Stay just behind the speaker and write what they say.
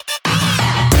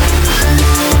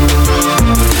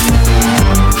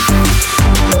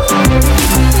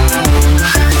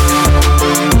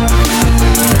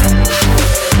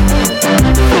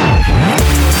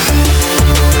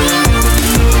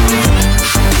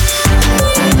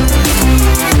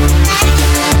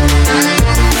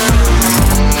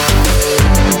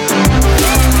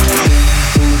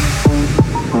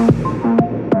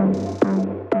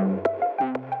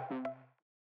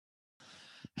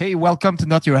welcome to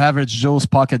Not Your Average Joe's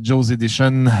Pocket Joe's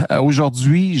Edition.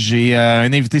 Aujourd'hui, j'ai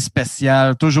un invité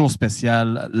spécial, toujours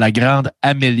spécial, la grande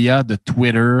Amelia de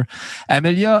Twitter.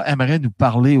 Amelia aimerait nous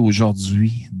parler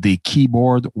aujourd'hui des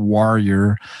keyboard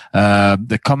warriors,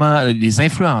 de comment les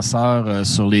influenceurs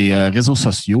sur les réseaux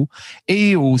sociaux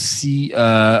et aussi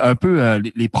un peu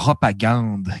les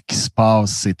propagandes qui se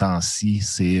passent ces temps-ci.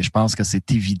 Je pense que c'est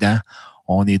évident.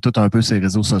 On est tous un peu sur les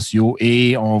réseaux sociaux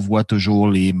et on voit toujours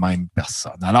les mêmes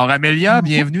personnes. Alors, Amelia,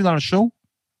 bienvenue dans le show.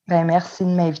 Ben, merci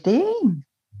de m'inviter.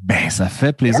 Ben, ça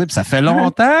fait plaisir. Puis ça fait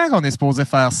longtemps qu'on est supposé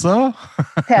faire ça.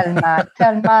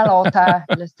 tellement longtemps.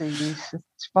 Là,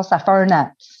 je pense que ça fait 1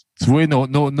 an. Tu vois,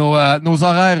 nos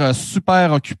horaires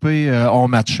super occupés ont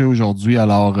matché aujourd'hui,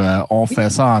 alors on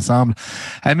fait ça ensemble.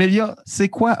 Amelia, c'est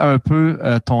quoi un peu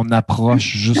ton approche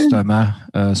justement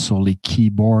sur les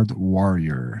keyboard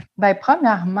warriors? Ben,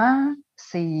 premièrement,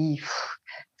 c'est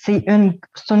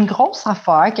une grosse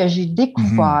affaire que j'ai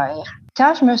découvert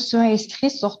quand je me suis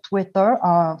inscrite sur Twitter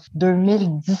en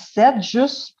 2017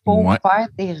 juste pour faire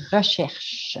des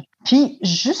recherches. Puis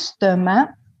justement,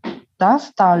 dans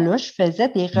ce temps-là, je faisais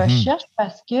des recherches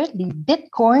parce que les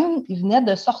bitcoins, ils venaient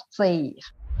de sortir.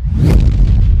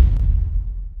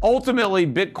 Ultimately,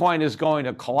 Bitcoin is going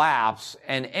to collapse,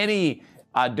 and any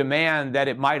demand that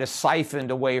it might have siphoned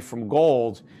away from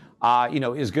gold,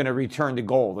 is going to return to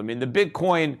gold. I mean, the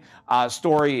Bitcoin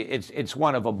story, it's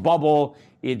one of a bubble.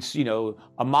 It's,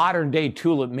 a modern-day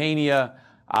tulip mania.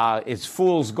 It's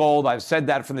fool's gold. I've said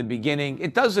that from the beginning.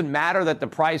 It doesn't matter that the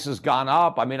price has gone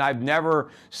up. I mean, I've never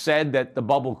said that the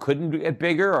bubble couldn't get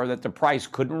bigger or that the price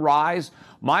couldn't rise.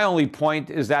 My only point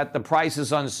is that the price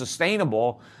is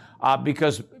unsustainable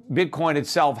because Bitcoin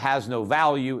itself has no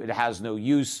value. It has no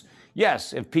use.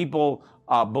 Yes, if people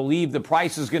believe the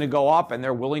price is going to go up and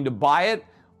they're willing to buy it,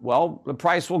 well, the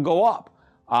price will go up.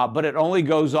 But it only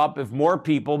goes up if more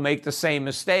people make the same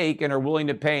mistake and are willing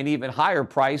to pay an even higher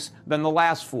price than the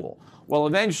last fool. Well,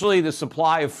 eventually the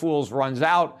supply of fools runs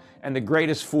out and the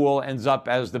greatest fool ends up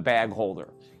as the bag holder.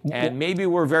 And maybe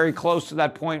we're very close to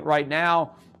that point right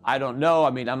now. I don't know.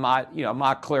 I mean, I'm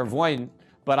not clairvoyant,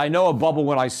 but I know a bubble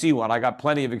when I see one. I got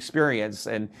plenty of experience.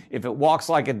 And if it walks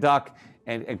like a duck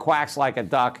and quacks like a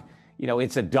duck,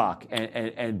 it's a duck,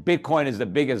 and Bitcoin is the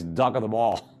biggest duck of them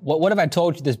all. What if I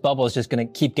told you this bubble is just going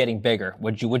to keep getting bigger?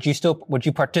 Would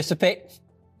you participate?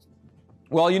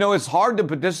 Well, it's hard to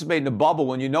participate in a bubble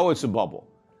when you know it's a bubble.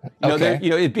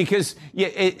 Because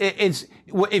it's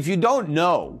if you don't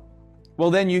know, well,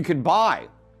 then you could buy.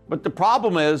 But the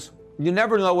problem is you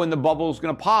never know when the bubble is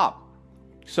going to pop.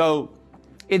 So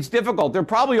it's difficult. There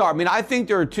probably are. I mean, I think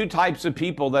there are 2 types of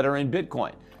people that are in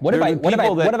Bitcoin. What if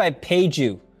I paid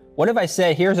you? What if I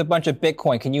say, here's a bunch of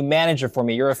Bitcoin? Can you manage it for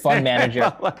me? You're a fund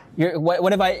manager.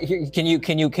 Can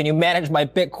you manage my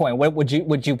Bitcoin?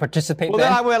 Would you participate? Well,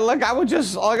 then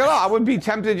I would be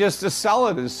tempted just to sell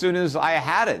it as soon as I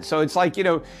had it. So it's like,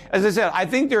 as I said, I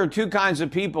think there are 2 kinds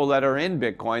of people that are in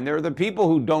Bitcoin. There are the people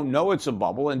who don't know it's a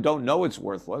bubble and don't know it's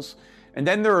worthless. And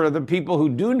then there are the people who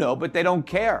do know, but they don't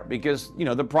care because,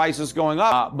 the price is going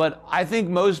up. But I think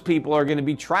most people are going to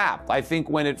be trapped. I think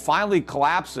when it finally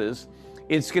collapses,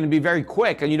 it's going to be very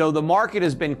quick. And, the market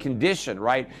has been conditioned,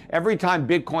 right? Every time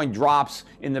Bitcoin drops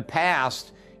in the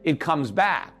past, it comes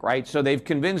back, right? So they've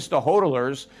convinced the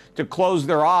hodlers to close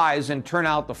their eyes and turn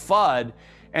out the FUD.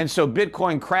 And so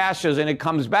Bitcoin crashes and it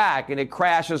comes back, and it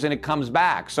crashes and it comes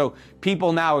back. So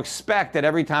people now expect that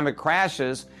every time it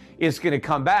crashes, it's going to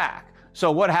come back. So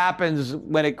what happens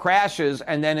when it crashes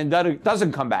and then it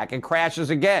doesn't come back? It crashes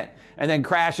again and then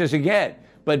crashes again.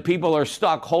 But people are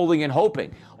stuck holding and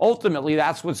hoping. Ultimately,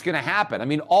 that's what's going to happen. I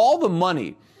mean, all the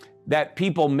money that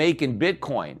people make in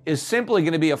Bitcoin is simply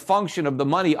going to be a function of the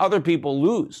money other people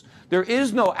lose. There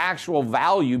is no actual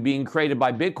value being created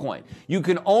by Bitcoin. You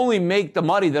can only make the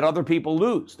money that other people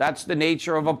lose. That's the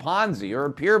nature of a Ponzi or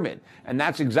a pyramid. And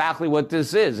that's exactly what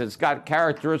this is. It's got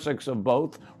characteristics of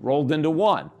both rolled into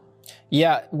one.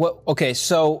 Yeah. Well, okay.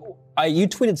 So you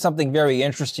tweeted something very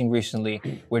interesting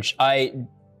recently, which I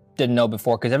didn't know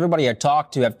before, because everybody I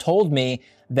talked to have told me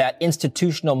that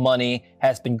institutional money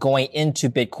has been going into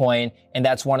Bitcoin, and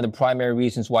that's one of the primary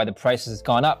reasons why the price has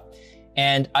gone up.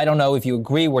 And I don't know if you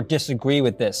agree or disagree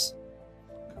with this.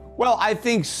 Well, I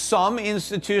think some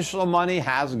institutional money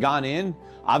has gone in.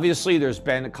 Obviously, there's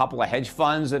been a couple of hedge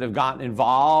funds that have gotten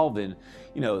involved, and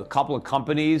a couple of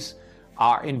companies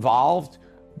are involved.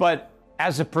 But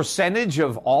as a percentage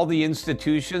of all the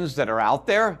institutions that are out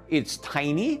there, it's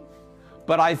tiny.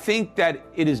 But I think that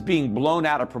it is being blown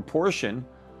out of proportion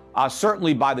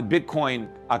certainly by the Bitcoin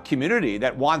community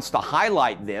that wants to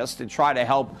highlight this to try to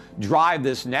help drive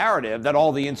this narrative that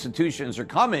all the institutions are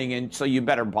coming and so you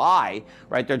better buy,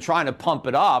 right? They're trying to pump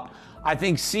it up. I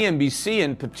think CNBC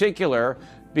in particular,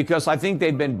 because I think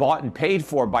they've been bought and paid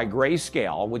for by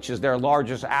Grayscale, which is their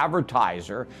largest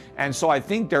advertiser. And so I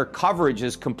think their coverage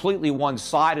is completely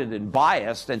one-sided and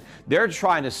biased, and they're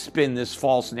trying to spin this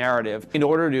false narrative in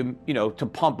order to, to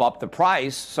pump up the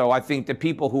price. So I think the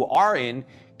people who are in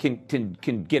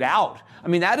can get out. I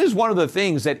mean, that is one of the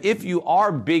things that if you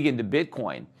are big into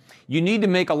Bitcoin, you need to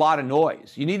make a lot of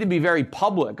noise. You need to be very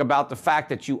public about the fact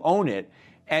that you own it,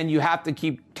 and you have to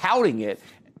keep touting it,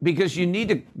 because you need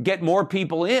to get more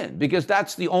people in, because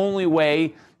that's the only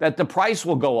way that the price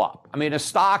will go up. I mean, a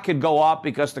stock could go up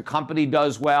because the company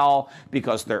does well,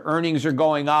 because their earnings are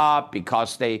going up,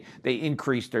 because they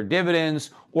increase their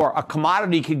dividends, or a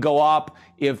commodity could go up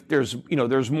if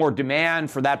there's more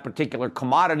demand for that particular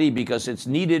commodity because it's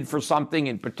needed for something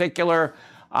in particular.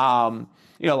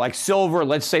 Like silver,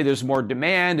 let's say there's more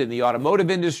demand in the automotive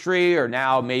industry, or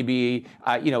now maybe,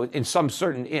 in some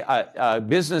certain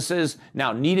businesses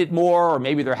now need it more, or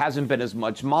maybe there hasn't been as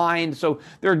much mined. So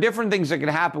there are different things that can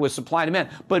happen with supply and demand.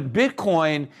 But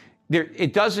Bitcoin,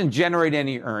 it doesn't generate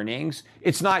any earnings.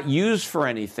 It's not used for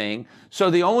anything. So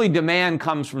the only demand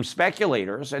comes from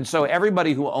speculators. And so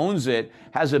everybody who owns it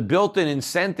has a built-in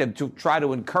incentive to try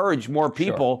to encourage more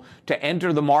people to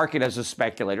enter the market as a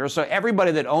speculator. So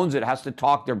everybody that owns it has to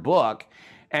talk their book,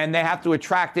 and they have to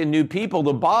attract in new people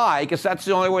to buy, because that's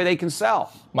the only way they can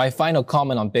sell. My final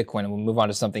comment on Bitcoin, and we'll move on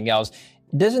to something else.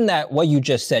 Doesn't that, what you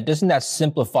just said, doesn't that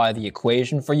simplify the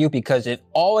equation for you? Because if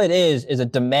all it is a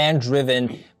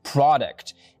demand-driven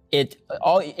product, and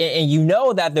you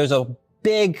know that there's a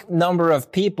big number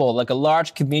of people, like a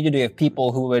large community of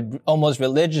people who would almost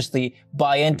religiously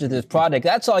buy into this product.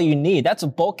 That's all you need. That's a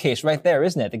bull case right there,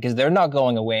 isn't it? Because they're not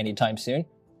going away anytime soon.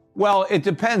 Well, it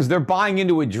depends. They're buying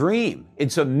into a dream.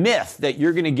 It's a myth that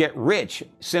you're going to get rich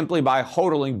simply by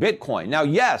hodling Bitcoin. Now,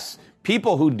 yes,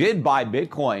 people who did buy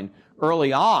Bitcoin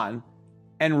early on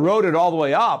and rode it all the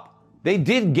way up, they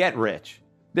did get rich.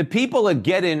 The people that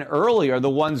get in early are the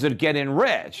ones that get in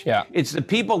rich. Yeah. It's the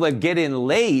people that get in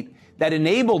late that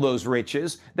enable those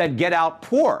riches that get out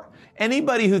poor.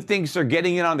 Anybody who thinks they're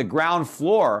getting in on the ground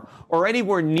floor or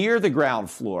anywhere near the ground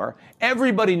floor,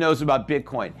 everybody knows about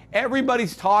Bitcoin.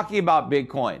 Everybody's talking about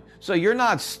Bitcoin. So you're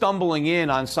not stumbling in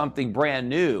on something brand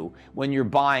new when you're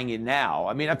buying it now.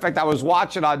 I mean, in fact, I was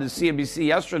watching on the CNBC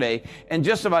yesterday, and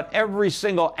just about every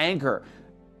single anchor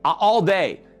all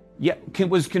day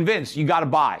was convinced you got to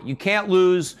buy. You can't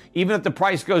lose. Even if the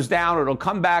price goes down, it'll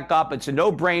come back up. It's a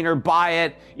no-brainer. Buy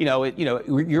it.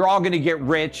 You're all going to get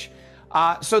rich.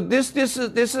 So this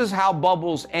is how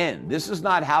bubbles end. This is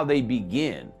not how they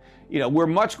begin. We're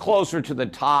much closer to the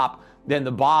top than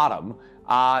the bottom,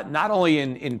 not only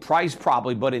in price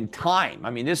probably, but in time. I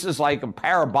mean, this is like a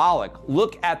parabolic.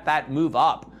 Look at that move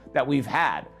up that we've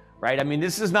had, right? I mean,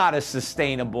 this is not a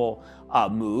sustainable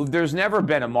move. There's never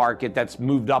been a market that's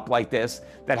moved up like this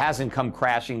that hasn't come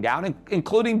crashing down,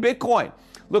 including Bitcoin.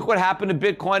 Look what happened to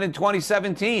Bitcoin in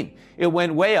 2017. It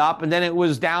went way up, and then it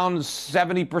was down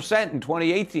 70% in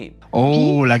 2018.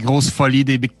 Oh, la grosse folie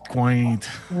des Bitcoins.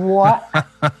 Ouais.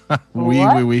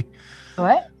 Oui.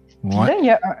 Ouais. Puis là, il y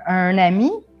a un ami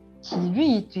qui,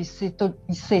 lui, il sait tout.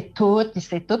 Puis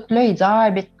là, il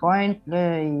dit, Bitcoin. Puis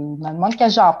là, il me demande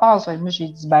qu'est-ce que j'en pense. Moi, j'ai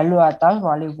dit, là, attends, je vais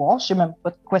aller voir. Je sais même pas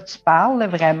de quoi tu parles, là,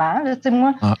 vraiment. Là,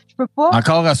 moi, je peux pas.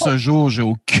 Encore à ce jour, j'ai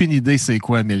aucune idée c'est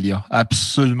quoi, Amelia.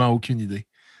 Absolument aucune idée.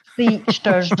 Je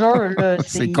te jure, là.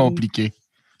 C'est compliqué.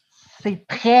 C'est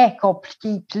très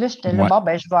compliqué. Puis là, j'étais là,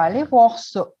 je vais aller voir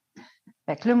ça.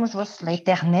 Fait que là, moi, je vais sur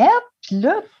l'Internet. Puis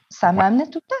là, ça m'amenait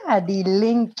tout le temps à des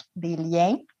links, des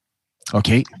liens. OK.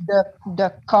 De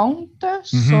comptes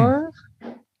sur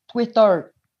Twitter.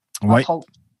 Oui.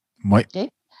 Oui. OK.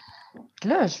 Puis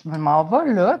là, je m'en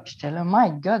vais là. Puis j'étais là, my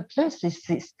God. Puis là,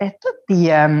 c'était tout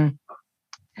des...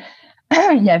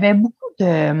 il y avait beaucoup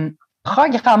de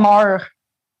programmeurs.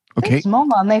 Okay. Du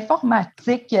monde en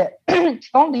informatique qui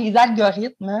font des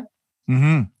algorithmes.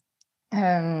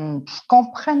 Je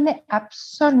comprenais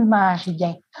absolument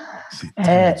rien. C'est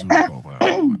très dur à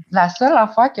comprendre. La seule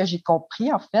affaire que j'ai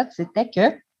compris, en fait, c'était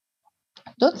que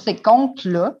tous ces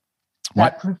comptes-là,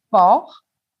 la plupart,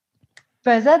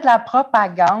 faisaient de la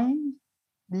propagande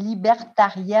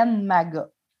libertarienne MAGA.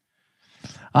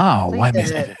 Ah, ouais,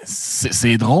 mais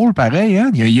c'est drôle pareil,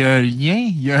 hein? Il y a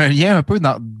un lien un peu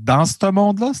dans ce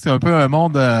monde-là. C'est un peu un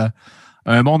monde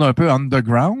un peu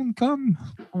underground, comme.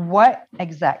 Ouais,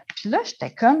 exact. Puis là,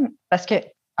 j'étais comme... Parce que,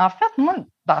 en fait, moi,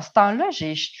 dans ce temps-là,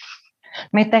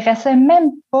 m'intéressais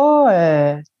même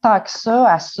pas tant que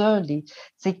ça à ça.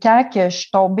 C'est quand que je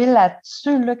suis tombée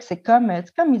là-dessus, là, que c'est comme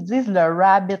ils disent le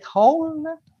rabbit hole.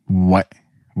 Là. Ouais.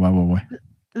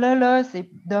 Là, c'est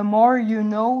the more you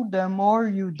know, the more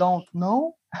you don't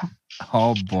know.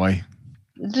 Oh boy.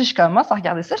 Je commence à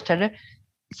regarder ça, j'étais là,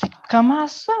 c'est comment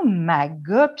ça,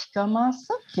 MAGA, puis comment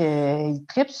ça qu'il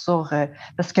trippe sur...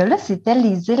 parce que là, c'était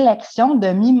les élections de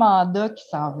mi-mandat qui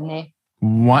s'en venaient.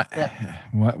 Ouais.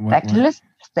 Fait que là,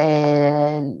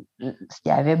 il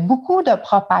y avait beaucoup de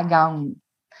propagande.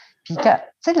 Puis, tu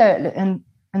sais,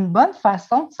 une bonne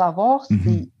façon de savoir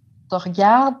si tu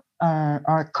regardes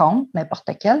un compte, n'importe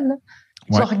quel, là,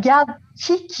 tu regardes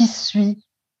qui suit,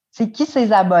 c'est qui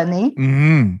ses abonnés.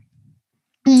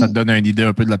 Puis, ça te donne une idée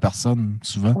un peu de la personne,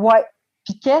 souvent. Ouais.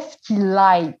 Puis qu'est-ce qu'il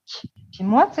like? Puis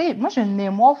moi, tu sais, j'ai une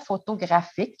mémoire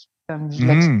photographique, comme je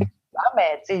l'explique.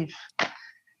 Mais tu sais,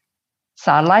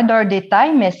 ça a l'air d'un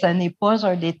détail, mais ce n'est pas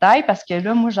un détail parce que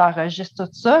là, moi, j'enregistre tout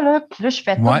ça, là, puis là, je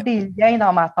fais tous des liens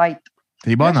dans ma tête.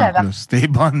 T'es bonne en plus. T'es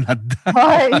bonne là-dedans.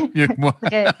 Ouais. Mieux que moi.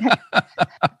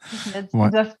 Ils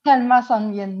doivent tellement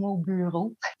s'ennuyer de moi au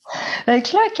bureau. Fait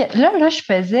que là, je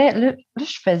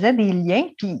faisais des liens,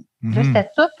 puis là, c'était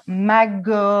tout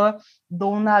MAGA,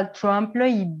 Donald Trump. Là,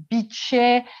 il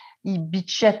bitchait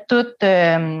tous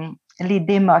les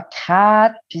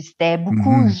démocrates, puis c'était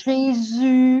beaucoup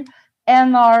Jésus,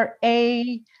 NRA.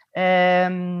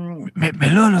 Mais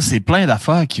là, c'est plein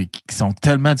d'affaires qui sont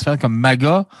tellement différentes. Comme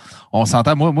MAGA, on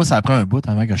s'entend, moi, ça a pris un bout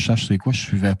avant que je sache c'est quoi, je ne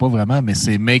suivais pas vraiment, mais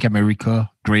c'est Make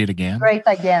America Great Again. Great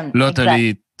Again. Là, tu as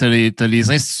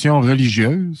les institutions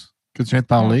religieuses que tu viens de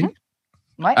parler.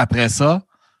 Ouais. Après ça,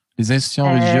 les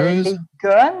institutions religieuses. Les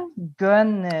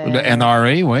guns. Le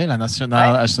NRA, oui, la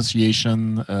National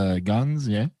Association Guns,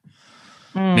 yeah.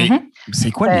 Mais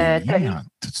c'est quoi les liens entre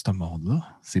tout ce monde-là?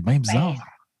 C'est bien bizarre.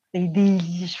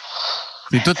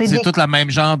 C'est tout la même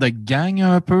genre de gang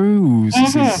un peu? Ou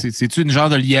c'est-tu une genre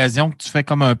de liaison que tu fais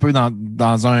comme un peu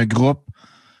dans un groupe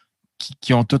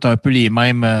qui ont tous un peu les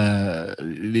mêmes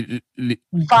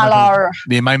valeurs?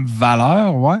 Les mêmes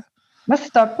valeurs, ouais. Moi,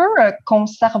 c'est un peu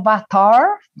conservateur.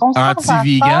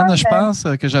 Anti-vegan, je pense,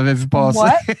 que j'avais vu passer.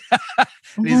 Ouais.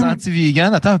 Les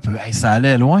anti-vegan, attends un peu. Hey, ça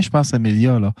allait loin, je pense,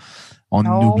 Amelia, là. On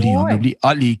oublie.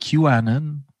 Ah, les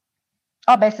QAnon.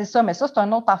 Ah, ben c'est ça, mais ça, c'est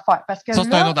une autre affaire. Parce que ça,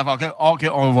 c'est une autre affaire. OK,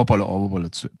 on ne va pas là. On va pas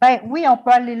là-dessus. Ben oui, on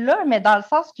peut aller là, mais dans le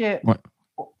sens que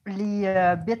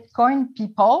les Bitcoin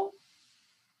people,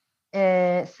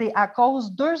 c'est à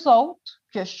cause d'eux autres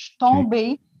que je suis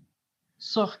tombée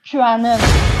sur QAnon.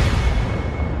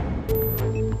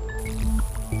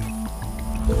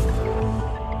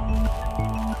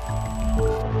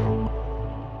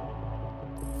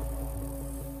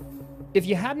 If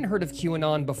you hadn't heard of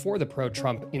QAnon before the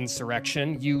pro-Trump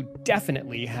insurrection, you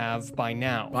definitely have by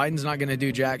now. Biden's not going to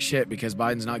do jack shit because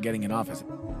Biden's not getting in office.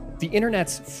 The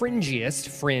internet's fringiest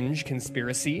fringe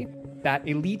conspiracy, that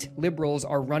elite liberals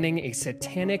are running a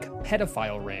satanic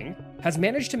pedophile ring, has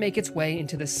managed to make its way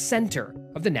into the center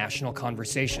of the national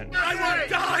conversation. I will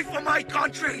die for my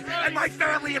country and my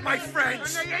family and my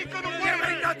friends. And they ain't gonna win. There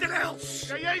ain't nothing else.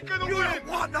 They ain't gonna win. You don't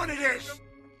want none of this.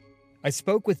 I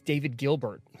spoke with David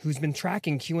Gilbert, who's been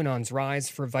tracking QAnon's rise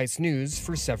for Vice News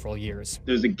for several years.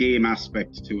 There's a game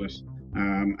aspect to it,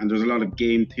 and there's a lot of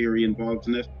game theory involved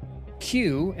in it.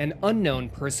 Q, an unknown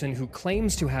person who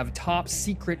claims to have top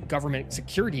secret government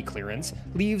security clearance,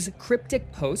 leaves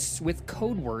cryptic posts with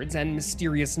code words and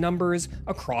mysterious numbers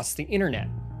across the internet,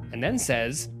 and then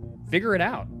says, figure it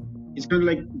out. It's kind of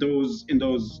like in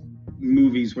those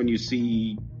movies when you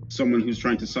see someone who's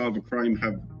trying to solve a crime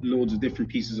have loads of different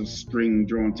pieces of string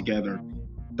drawn together.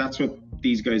 That's what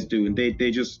these guys do. And they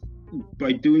just,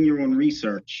 by doing your own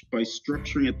research, by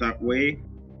structuring it that way,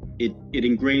 it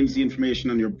ingrains the information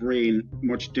on your brain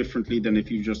much differently than if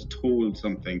you just told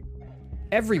something.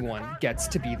 Everyone gets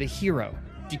to be the hero,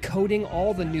 decoding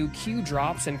all the new Q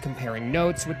drops and comparing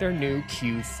notes with their new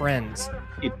Q friends.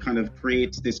 It kind of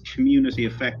creates this community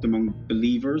effect among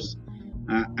believers.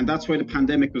 And that's why the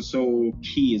pandemic was so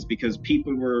key, is because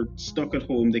people were stuck at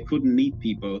home. They couldn't meet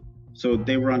people. So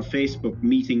they were on Facebook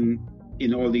meeting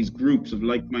in all these groups of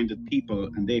like-minded people.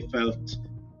 And they felt,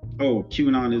 oh,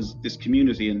 QAnon is this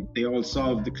community. And they all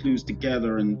solved the clues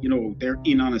together. And, you know, they're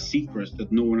in on a secret that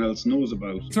no one else knows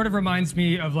about. Sort of reminds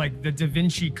me of like the Da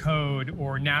Vinci Code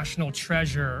or National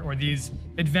Treasure or these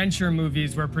adventure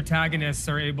movies where protagonists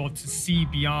are able to see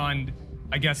beyond,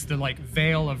 I guess, the like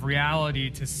veil of reality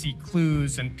to see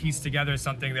clues and piece together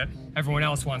something that everyone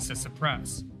else wants to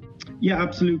suppress. Yeah,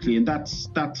 absolutely. And that's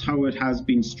how it has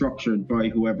been structured by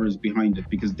whoever is behind it,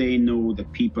 because they know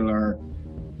that people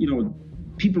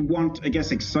people want, I guess,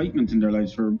 excitement in their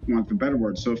lives, for want of a better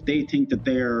word. So if they think that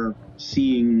they're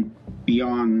seeing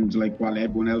beyond like what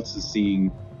everyone else is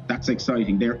seeing, that's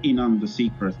exciting. They're in on the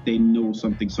secret. They know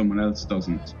something someone else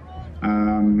doesn't.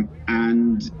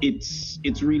 And it's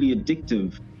really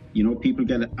addictive. You know, people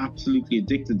get absolutely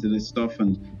addicted to this stuff,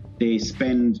 and they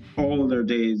spend all their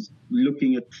days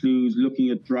looking at clues,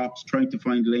 looking at drops, trying to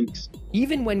find links.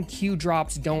 Even when Q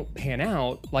drops don't pan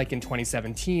out, like in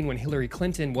 2017 when Hillary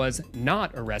Clinton was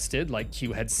not arrested, like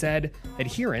Q had said,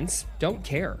 adherents don't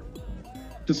care.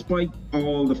 Despite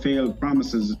all the failed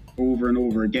promises over and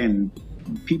over again,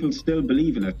 people still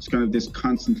believe in it. It's kind of this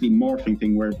constantly morphing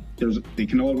thing where they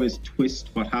can always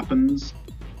twist what happens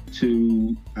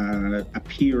to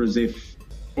appear as if,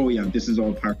 oh yeah, this is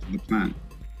all part of the plan.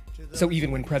 So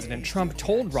even when President Trump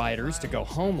told rioters to go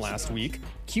home last week,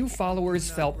 Q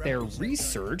followers felt their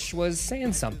research was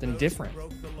saying something different.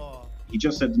 He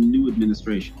just said the new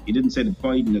administration. He didn't say the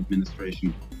Biden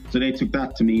administration. So they took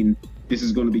that to mean this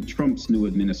is going to be Trump's new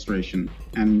administration.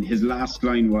 And his last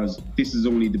line was, this is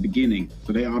only the beginning.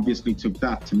 So they obviously took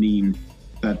that to mean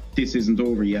that this isn't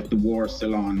over yet. The war is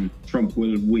still on. Trump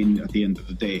will win at the end of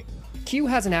the day. Q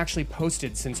hasn't actually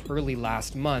posted since early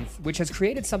last month, which has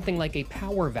created something like a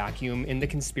power vacuum in the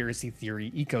conspiracy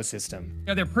theory ecosystem.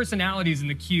 There are personalities in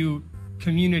the Q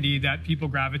community that people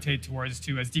gravitate towards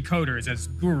too, as decoders, as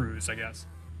gurus, I guess.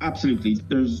 Absolutely.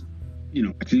 There's,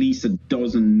 at least a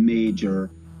dozen major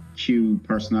Q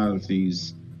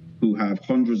personalities who have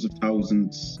hundreds of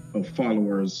thousands of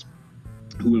followers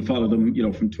who will follow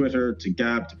them, from Twitter to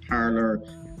Gab to Parler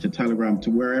to Telegram to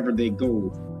wherever they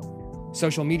go.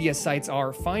 Social media sites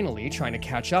are finally trying to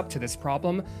catch up to this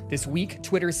problem. This week,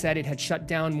 Twitter said it had shut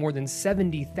down more than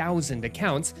 70,000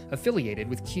 accounts affiliated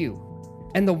with Q.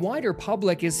 And the wider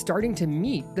public is starting to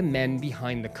meet the men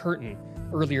behind the curtain.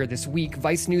 Earlier this week,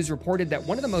 Vice News reported that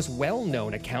one of the most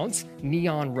well-known accounts,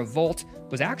 Neon Revolt,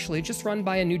 was actually just run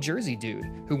by a New Jersey dude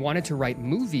who wanted to write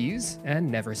movies and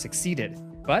never succeeded.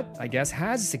 But I guess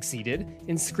has succeeded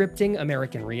in scripting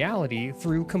American reality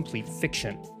through complete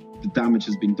fiction. The damage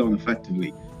has been done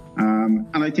effectively. And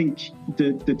I think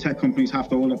the tech companies have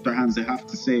to hold up their hands. They have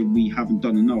to say, we haven't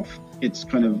done enough. It's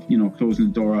kind of, closing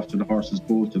the door after the horse has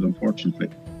bolted, unfortunately.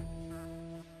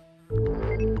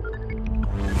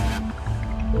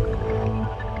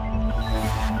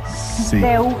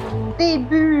 C'était au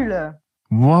début, là.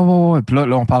 Ouais. Puis là,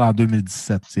 on parle en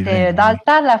 2017. C'est vrai. Dans le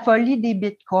temps de la folie des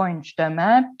bitcoins,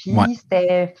 justement. Puis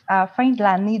c'était à la fin de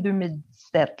l'année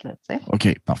 2017, là, tu sais.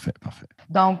 OK, parfait.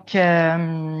 Donc,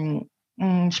 je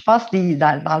pense que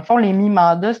dans le fond, les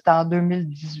mi-mandats, c'était en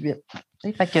 2018.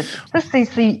 Fait que ça,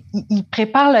 ils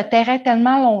préparent le terrain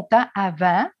tellement longtemps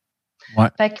avant. Ouais.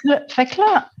 Fait que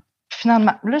là,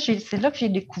 finalement, c'est là que j'ai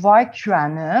découvert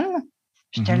QAnon.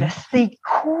 J'étais là, c'est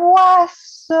quoi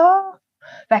ça?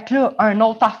 Fait que là, une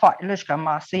autre affaire. Là, je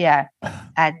commençais à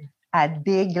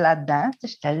dig là-dedans.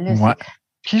 J'étais là. Ouais.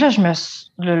 Puis là,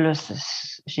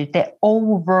 j'étais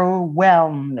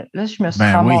overwhelmed. Là, je me suis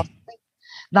ramassée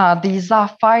dans des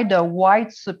affaires de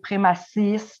white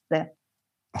suprémacistes,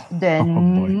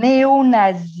 de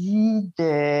néo-nazis,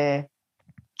 de...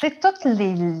 toutes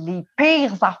les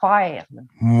pires affaires. Là.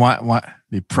 Ouais.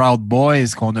 Les Proud Boys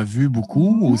qu'on a vus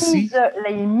beaucoup aussi.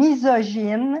 Les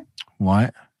misogynes. Ouais.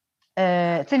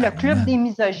 Le club des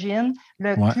misogynes,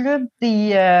 le club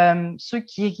des... ceux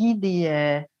qui rient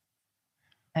des...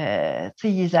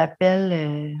 ils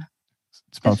appellent...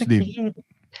 tu penses des...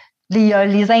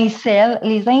 Les incels.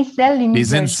 Les incels, les misogynes.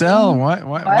 Les incels, ouais.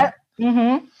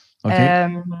 Mm-hmm. Okay.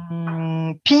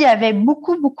 Puis il y avait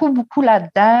beaucoup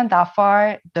là-dedans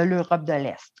d'affaires de l'Europe de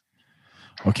l'Est.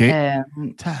 OK.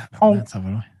 Ça va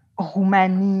loin.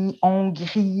 Roumanie,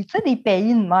 Hongrie, des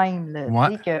pays de même. Là,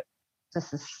 ouais.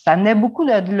 Ça venait beaucoup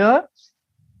de là.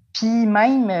 Puis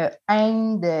même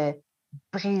Inde,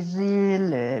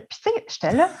 Brésil. Puis tu sais,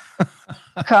 j'étais là.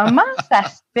 Comment ça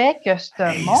se fait que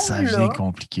ce monde-là... Ça devient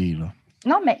compliqué, là.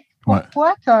 Non, mais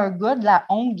pourquoi qu'un gars de la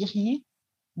Hongrie,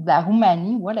 de la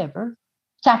Roumanie, whatever,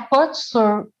 capote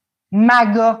sur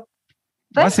MAGA?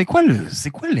 Ouais, c'est quoi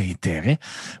l'intérêt?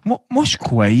 Moi, je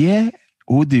croyais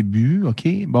au début, OK,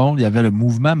 bon, il y avait le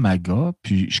mouvement MAGA,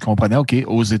 puis je comprenais, OK,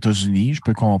 aux États-Unis, je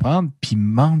peux comprendre, puis à un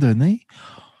moment donné,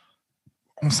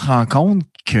 on se rend compte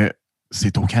que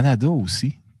c'est au Canada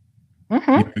aussi. Mm-hmm.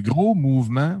 Il y a un gros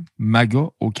mouvement MAGA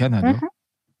au Canada.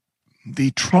 Mm-hmm.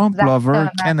 Des Trump lovers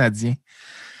canadiens.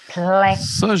 Plein.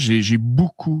 Ça, j'ai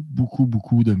beaucoup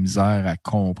de misère à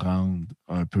comprendre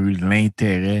un peu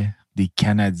l'intérêt des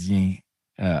Canadiens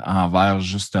envers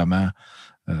justement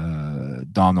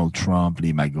Donald Trump,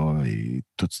 les MAGA et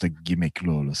toute cette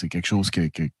gimmick-là. Là. C'est quelque chose que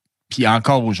Puis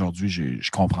encore aujourd'hui, je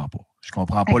comprends pas. Je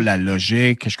comprends pas la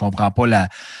logique, je comprends pas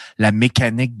la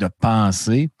mécanique de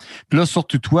pensée. Puis là,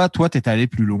 surtout toi, tu es allé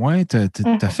plus loin, tu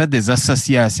as fait des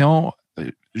associations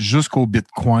jusqu'au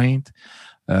Bitcoin.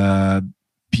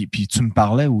 Puis tu me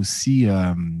parlais aussi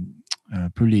un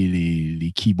peu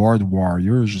les keyboard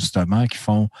warriors, justement, qui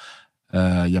font,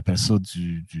 ils appellent ça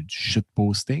du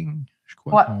shitposting. Je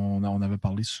crois qu'on avait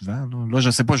parlé souvent. Là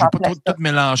je sais pas, je ne vais pas tout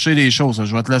mélanger les choses.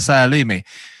 Je vais te laisser aller, mais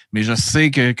je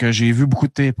sais que j'ai vu beaucoup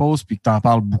de tes posts et que tu en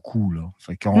parles beaucoup. Là.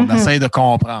 Fait qu'on essaie de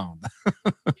comprendre.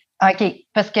 OK.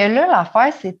 Parce que là,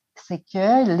 l'affaire, c'est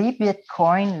que les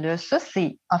bitcoins, là, ça,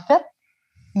 c'est... En fait,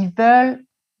 ils veulent...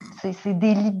 C'est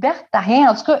des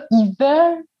libertariens. En tout cas, ils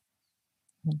veulent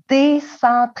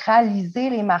décentraliser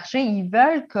les marchés. Ils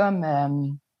veulent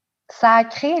comme... ça a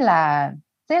créé la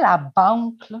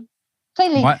banque, là. Tu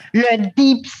sais, le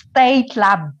deep state,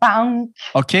 la banque.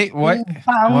 OK, ouais. Les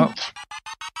banques.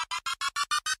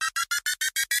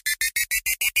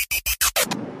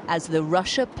 As the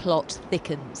Russia plot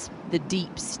thickens, the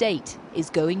deep state is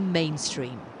going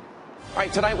mainstream. All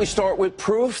right, tonight we start with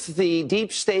proof the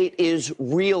deep state is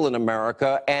real in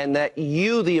America and that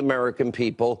you, the American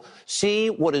people, see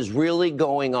what is really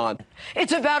going on.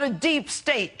 It's about a deep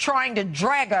state trying to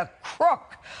drag a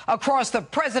crook across the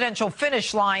presidential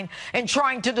finish line and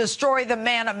trying to destroy the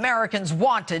man Americans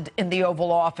wanted in the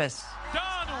Oval Office.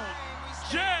 Donald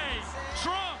J.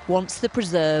 Trump. Once the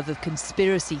preserve of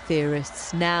conspiracy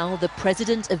theorists, now the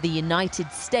President of the United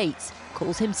States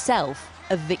calls himself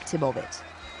a victim of it.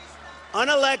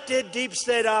 Unelected deep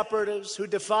state operatives who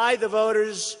defy the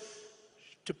voters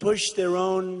to push their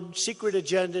own secret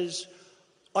agendas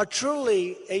are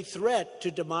truly a threat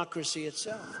to democracy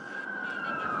itself.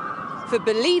 For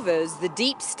believers, the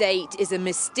deep state is a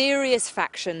mysterious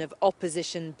faction of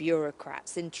opposition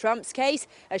bureaucrats. In Trump's case,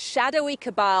 a shadowy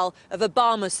cabal of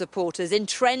Obama supporters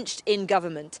entrenched in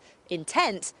government,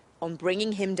 intent on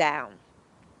bringing him down.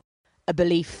 A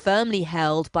belief firmly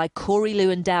held by Corey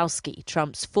Lewandowski,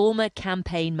 Trump's former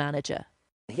campaign manager.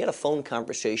 He had a phone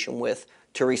conversation with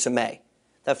Theresa May.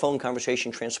 That phone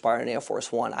conversation transpired in Air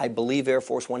Force One. I believe Air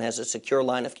Force One has a secure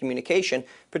line of communication,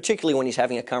 particularly when he's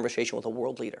having a conversation with a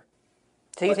world leader.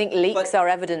 So you think leaks are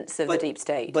evidence of the deep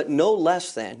state? But no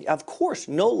less than, of course,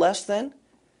 no less than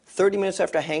 30 minutes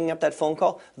after hanging up that phone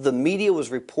call, the media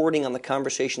was reporting on the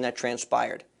conversation that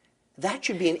transpired. That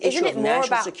should be an issue of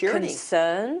national security. Isn't it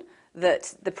more about concern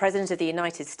that the President of the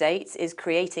United States is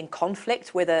creating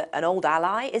conflict with an old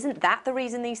ally? Isn't that the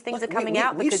reason these things are coming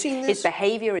out? Because his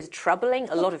behavior is troubling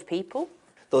a lot of people?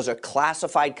 Those are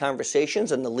classified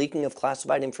conversations, and the leaking of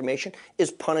classified information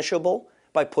is punishable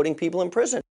by putting people in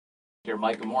prison. Here,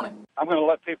 Mike, good morning. I'm going to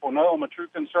let people know I'm a true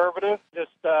conservative. Just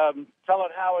tell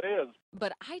it how it is.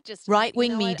 But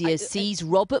right-wing media sees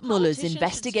Robert Mueller's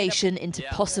investigation into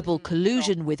possible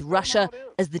collusion with Russia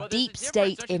as the deep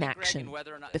state in action.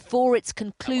 Before its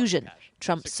conclusion,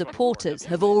 Trump's supporters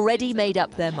have already made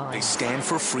up their minds. They stand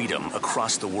for freedom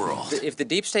across the world. If the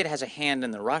deep state has a hand in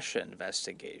the Russia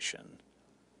investigation,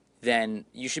 then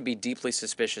you should be deeply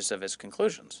suspicious of its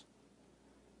conclusions.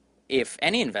 If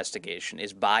any investigation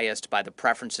is biased by the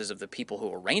preferences of the people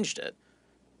who arranged it,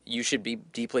 you should be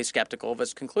deeply skeptical of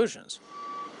its conclusions.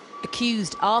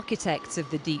 Accused architects of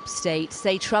the deep state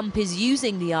say Trump is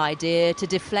using the idea to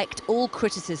deflect all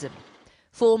criticism.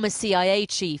 Former CIA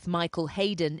chief Michael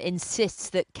Hayden insists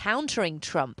that countering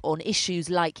Trump on issues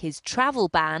like his travel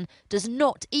ban does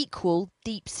not equal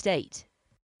deep state.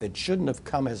 It shouldn't have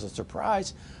come as a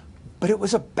surprise, but it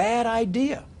was a bad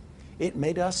idea. It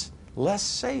made us less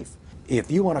safe. If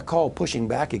you want to call pushing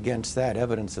back against that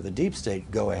evidence of the deep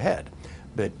state, go ahead.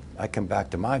 But I come back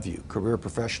to my view, career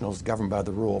professionals governed by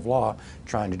the rule of law,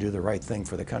 trying to do the right thing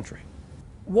for the country.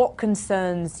 What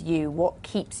concerns you? What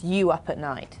keeps you up at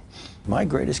night? My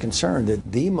greatest concern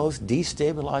that the most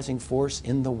destabilizing force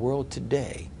in the world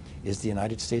today is the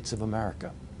United States of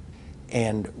America.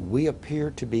 And we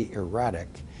appear to be erratic,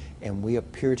 and we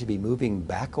appear to be moving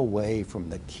back away from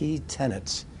the key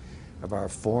tenets of our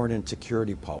foreign and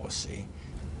security policy.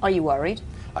 Are you worried?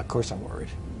 Of course I'm worried.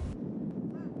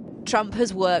 Trump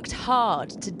has worked hard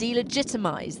to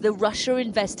delegitimize the Russia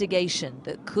investigation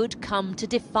that could come to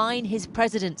define his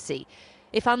presidency.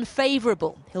 If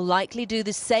unfavorable, he'll likely do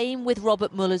the same with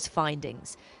Robert Mueller's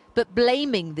findings. But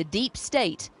blaming the deep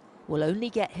state will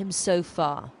only get him so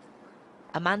far.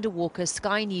 Amanda Walker,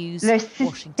 Sky News, Le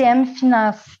système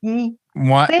financier,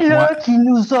 c'est là qui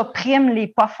nous opprime les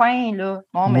pas fins, là.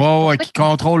 Bon, qui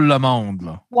contrôle le monde,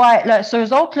 là. Ouais, là,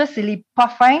 eux autres, là, c'est les pas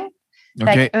fins.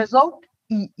 Okay. Eux autres,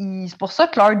 c'est pour ça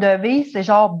que leur devise, c'est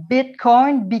genre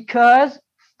Bitcoin because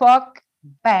fuck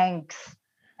banks.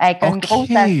 avec une grosse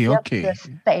assiette de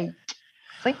steak.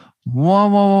 Tu sais?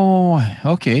 Ouais.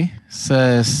 OK.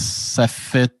 Ça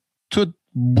fait tout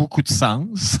beaucoup de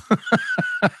sens.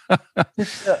 C'est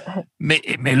ça. Mais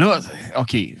là,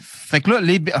 OK. Fait que là,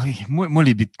 moi,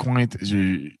 les bitcoins,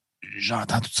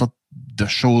 j'entends toutes sortes de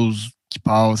choses qui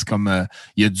passent, comme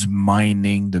il y a du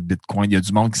mining de bitcoin. Il y a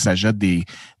du monde qui s'achète des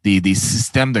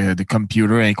systèmes de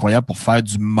computer incroyables pour faire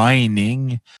du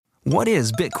mining. What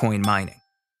is Bitcoin mining?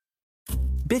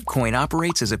 Bitcoin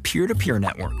operates as a peer-to-peer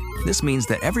network. This means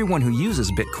that everyone who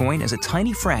uses Bitcoin is a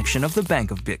tiny fraction of the bank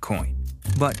of Bitcoin.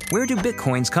 But where do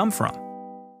Bitcoins come from?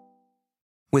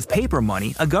 With paper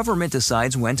money, a government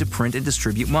decides when to print and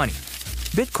distribute money.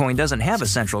 Bitcoin doesn't have a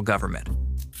central government.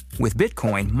 With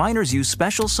Bitcoin, miners use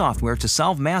special software to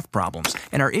solve math problems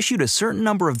and are issued a certain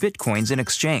number of Bitcoins in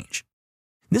exchange.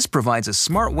 This provides a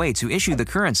smart way to issue the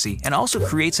currency and also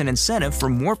creates an incentive for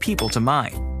more people to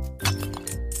mine.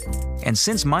 And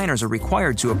since miners are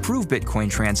required to approve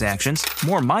Bitcoin transactions,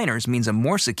 more miners means a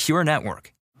more secure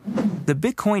network. The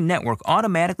Bitcoin network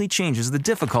automatically changes the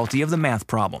difficulty of the math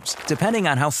problems, depending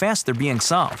on how fast they're being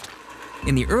solved.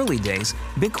 In the early days,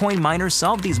 Bitcoin miners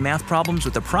solved these math problems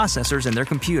with the processors in their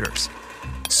computers.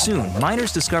 Soon,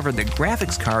 miners discovered that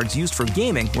graphics cards used for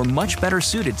gaming were much better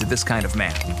suited to this kind of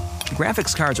math.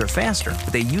 Graphics cards are faster,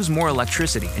 but they use more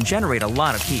electricity and generate a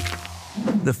lot of heat.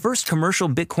 The first commercial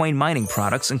Bitcoin mining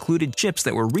products included chips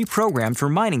that were reprogrammed for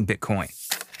mining Bitcoin.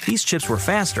 These chips were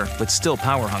faster, but still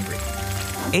power-hungry.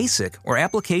 ASIC, or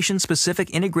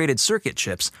Application-Specific Integrated Circuit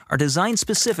chips, are designed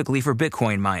specifically for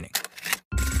Bitcoin mining.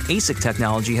 ASIC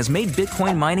technology has made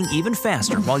Bitcoin mining even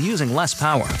faster while using less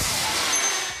power.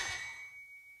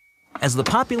 As the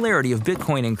popularity of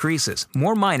Bitcoin increases,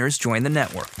 more miners join the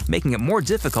network, making it more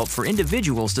difficult for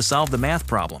individuals to solve the math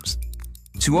problems.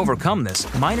 To overcome this,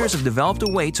 miners have developed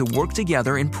a way to work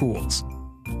together in pools.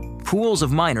 Pools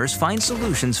of miners find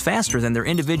solutions faster than their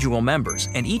individual members,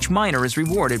 and each miner is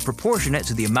rewarded proportionate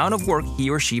to the amount of work he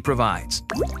or she provides.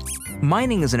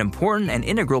 Mining is an important and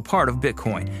integral part of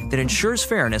Bitcoin that ensures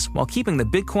fairness while keeping the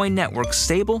Bitcoin network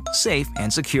stable, safe,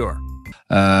 and secure.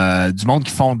 Du monde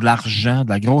qui font de l'argent, de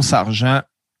la grosse argent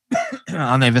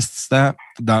en investissant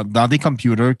dans des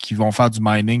computers qui vont faire du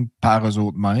mining par eux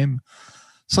autres mêmes.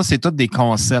 Ça, c'est tous des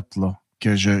concepts là,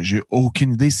 que j'ai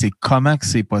aucune idée c'est comment que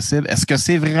c'est possible. Est-ce que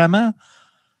c'est vraiment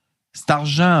cet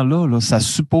argent-là, là, ça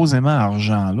supposément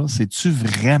argent-là, c'est-tu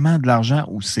vraiment de l'argent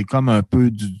ou c'est comme un peu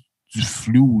du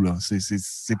flou, là?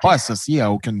 C'est pas associé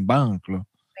à aucune banque, là.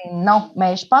 Non,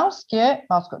 mais je pense que,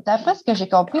 en tout cas, d'après ce que j'ai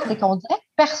compris, c'est qu'on dirait que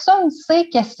personne ne sait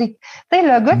que c'est. Tu sais,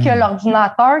 le gars qui a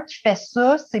l'ordinateur qui fait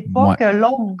ça, c'est pas que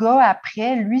l'autre gars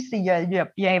après, lui, il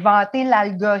a inventé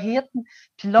l'algorithme,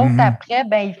 puis l'autre après,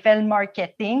 ben, il fait le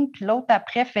marketing, puis l'autre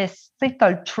après fait, tu sais,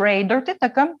 t'as le trader, tu sais, t'as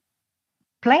comme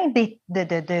plein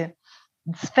de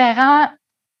différents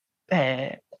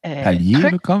alliés,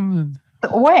 trucs. Là, comme.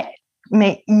 Ouais,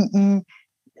 mais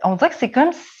on dirait que c'est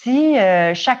comme si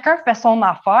chacun fait son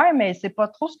affaire, mais c'est pas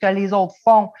trop ce que les autres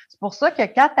font. C'est pour ça que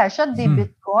quand tu achètes des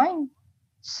bitcoins,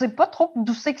 tu sais pas trop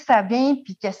d'où c'est que ça vient,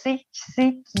 puis qui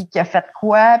a fait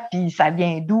quoi, puis ça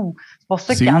vient d'où. C'est pour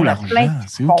ça qu'il y en a plein qui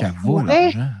C'est où qu'elle va,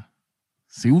 l'argent?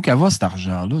 C'est où qu'elle va, cet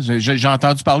argent-là? J'ai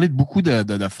entendu parler de beaucoup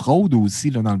de fraude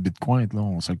aussi là, dans le bitcoin. Là,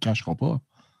 on se le cachera pas.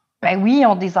 Ben oui, ils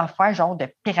ont des affaires genre de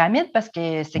pyramide parce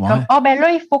que c'est comme, ben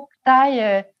là, il faut que tu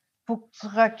ailles... faut que tu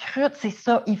recrutes, c'est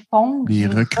ça, ils font des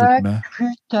du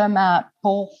recrutement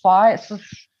pour faire ça.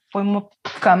 Je sais pas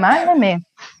comment, là, mais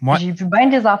j'ai vu bien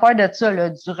des affaires de ça, là,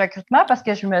 du recrutement, parce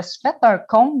que je me suis fait un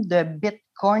compte de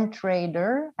Bitcoin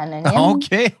Trader anonyme.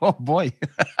 OK, oh boy!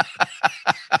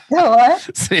 Ouais.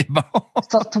 C'est bon!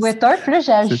 Sur Twitter, puis là,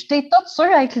 j'ai ajouté tous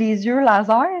ceux avec les yeux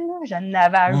laser, là. J'en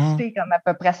avais ajouté comme à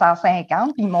peu près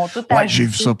 150, puis ils m'ont tout ajouté. Ouais, j'ai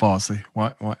vu ça passer, ouais.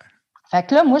 Fait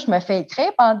que là, moi, je me fais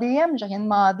écrire en DM, j'ai rien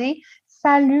demandé.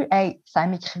 Salut, hey, ça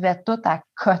m'écrivait tout à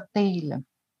côté, là.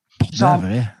 Genre,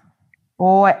 vrai?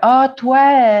 Ouais. Ah,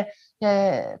 toi,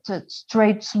 tu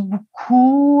trades-tu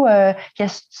beaucoup?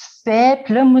 Qu'est-ce que tu fais?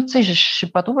 Puis là, moi, tu sais, je sais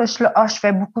pas trop. Je suis là, je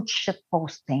fais beaucoup de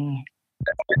shitposting.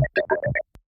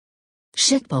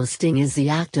 Shitposting is the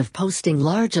act of posting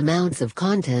large amounts of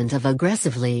content of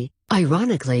aggressively,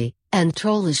 ironically, and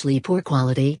trollishly poor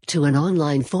quality to an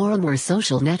online forum or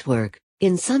social network,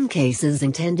 in some cases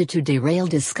intended to derail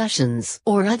discussions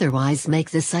or otherwise make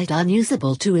the site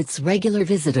unusable to its regular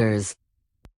visitors.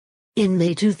 In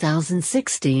May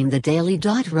 2016, The Daily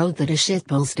Dot wrote that a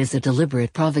shitpost is a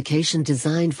deliberate provocation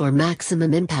designed for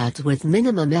maximum impact with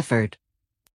minimum effort.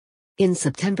 In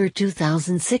September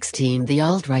 2016, the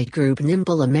alt-right group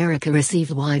Nimble America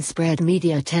received widespread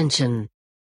media attention.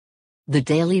 The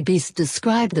Daily Beast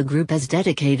described the group as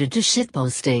dedicated to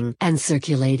shitposting and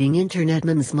circulating internet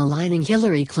memes maligning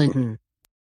Hillary Clinton.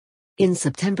 In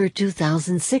September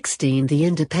 2016, The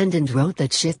Independent wrote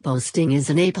that shitposting is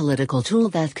an apolitical tool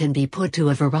that can be put to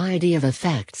a variety of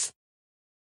effects.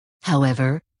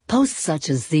 However, posts such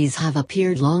as these have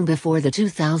appeared long before the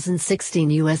 2016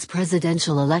 U.S.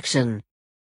 presidential election.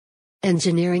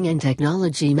 Engineering and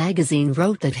Technology magazine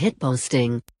wrote that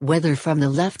hitposting, whether from the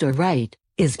left or right,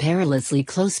 is perilously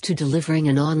close to delivering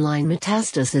an online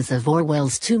metastasis of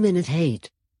Orwell's 2-minute hate.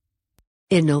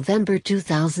 In November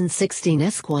 2016,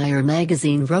 Esquire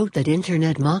magazine wrote that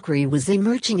internet mockery was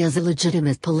emerging as a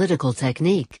legitimate political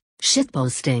technique,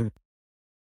 shitposting.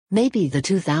 Maybe the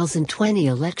 2020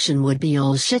 election would be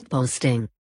all shitposting.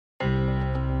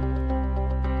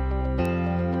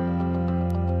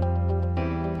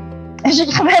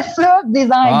 J'écrivais ça, des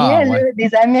Anglais, là,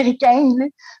 des Américains. Là.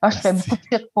 Ah, je fais beaucoup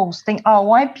de shitposting. Ah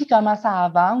ouais, puis comment ça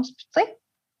avance, puis tu sais.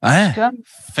 Hein?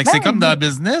 Fait que c'est comme dans le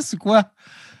business ou quoi?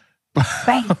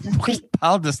 Pour qu'ils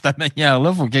parlent de cette manière-là,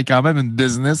 il faut qu'il y ait quand même une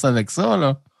business avec ça,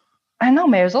 là. Ah non,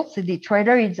 mais eux autres, c'est des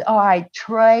traders. Ils disent, I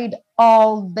trade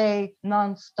all day,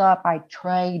 non-stop, I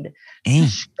trade.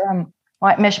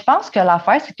 Ouais, mais je pense que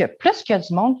l'affaire, c'est que plus qu'il y a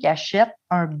du monde qui achète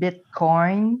un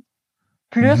Bitcoin,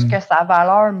 plus que sa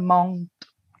valeur monte.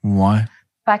 Ouais.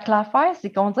 Fait que l'affaire,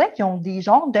 c'est qu'on dirait qu'ils ont des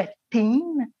genres de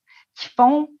teams qui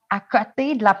font à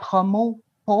côté de la promo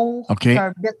pour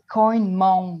qu'un Bitcoin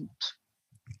monte.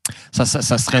 Ça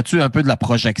serait-tu un peu de la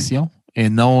projection et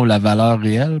non la valeur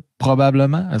réelle,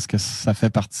 probablement? Est-ce que ça fait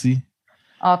partie?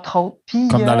 Entre autres. Puis,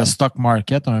 comme dans le stock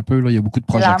market, un peu, là, il y a beaucoup de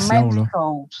projections.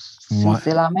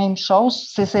 C'est la même chose.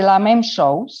 C'est la même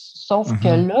chose. Sauf que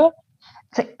là,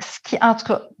 en tout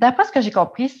cas, d'après ce que j'ai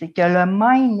compris, c'est que le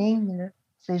mining, là,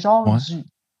 c'est genre du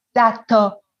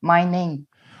data mining.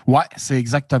 Ouais, c'est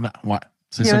exactement. Ouais,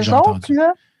 c'est ça que j'ai entendu.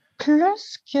 Là,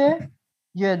 plus qu'il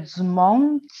y a du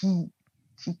monde qui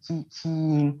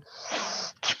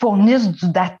fournissent du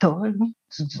data,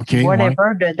 du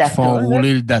whatever de data. Ils font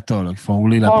rouler le data, là. Ils font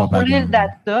rouler la propagande. Ils font rouler le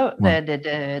data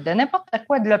de n'importe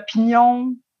quoi, de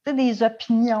l'opinion, des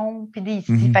opinions, puis des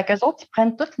ici. Fait qu'eux autres, ils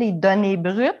prennent toutes les données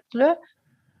brutes, là,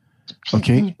 puis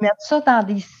ils mettent ça dans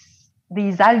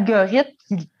des algorithmes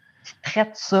qui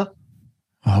traitent ça.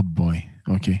 Oh boy,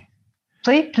 OK.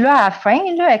 Tu sais, puis là, à la fin,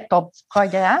 là, avec ton petit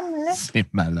programme, là,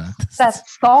 c'est malade. Ça te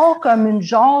sort comme une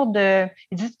genre de...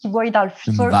 Ils disent qu'ils voient dans le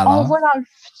futur. On voit dans le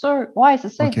futur. Oui, c'est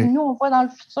ça. Ils disent, nous, on voit dans le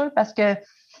futur parce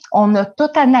qu'on a tout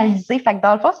analysé. Fait que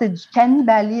dans le fond, c'est du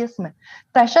cannibalisme.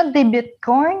 Tu achètes des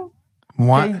bitcoins,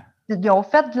 ils ont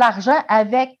fait de l'argent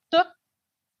avec toutes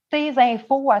tes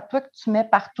infos à toi que tu mets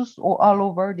partout all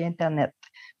over l'Internet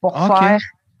pour faire...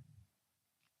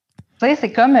 Tu sais,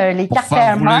 c'est comme les cartes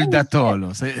faire rouler le data, là.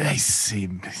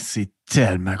 C'est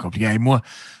tellement compliqué. Et moi,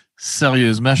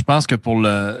 sérieusement, je pense que pour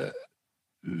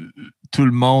tout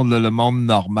le monde, là, le monde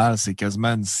normal, c'est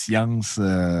quasiment une science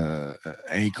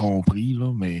incomprise,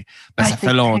 là. Mais ça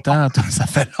fait longtemps. Ça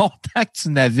fait longtemps que tu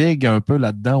navigues un peu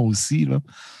là-dedans aussi, là.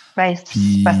 Parce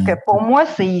que pour moi,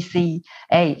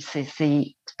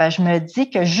 je me dis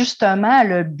que justement,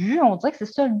 le but, on dirait que c'est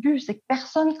ça le but, c'est que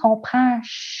personne ne comprend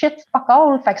shit fuck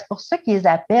all. Fait que c'est pour ça qu'ils les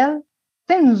appellent.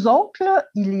 Tu sais, nous autres, là,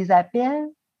 ils les appellent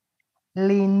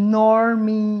les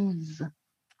normies.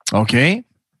 OK. Ceux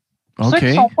qui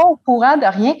ne sont pas au courant de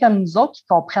rien comme nous autres, qui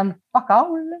comprennent fuck all,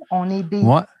 là, on est des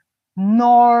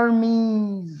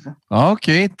normies.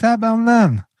 OK,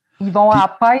 tabarnane. Ils vont à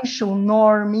la pêche aux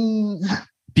normies.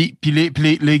 Puis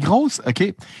les grosses,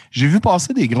 OK, j'ai vu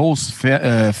passer des grosses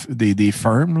des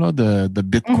firmes là, de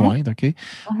Bitcoin, OK? Il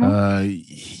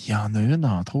y en a une,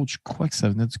 entre autres, je crois que ça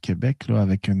venait du Québec, là,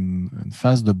 avec une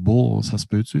face de bull, ça se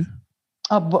peut-tu?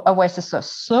 Ouais, c'est ça.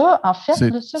 Ça, en fait...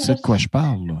 C'est de quoi je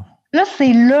parle, là? Là,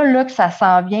 c'est là que ça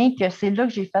s'en vient, que c'est là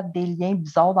que j'ai fait des liens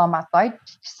bizarres dans ma tête,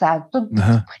 puis ça a tout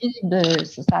pris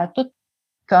ça a tout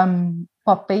comme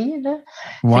popé, là.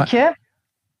 Ouais. C'est que...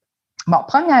 Bon,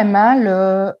 premièrement,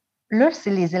 là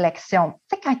c'est les élections.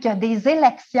 Tu sais, quand il y a des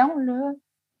élections, là,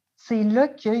 c'est là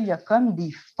qu'il y a comme des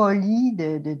folies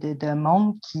de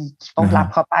monde qui font de la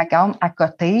propagande à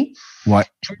côté. Ouais.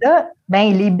 Puis là,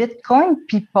 ben, les Bitcoin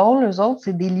people, eux autres,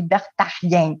 c'est des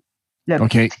libertariens.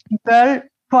 Qui veulent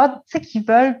pas, tu sais, qui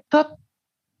veulent tout,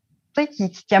 tu sais,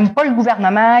 qui n'aiment pas le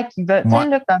gouvernement, qui veulent, tu sais,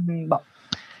 là, comme, bon,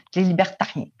 les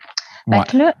libertariens. Fait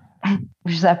que là,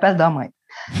 je vous appelle demain.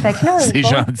 Fait que là, c'est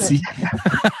gentil.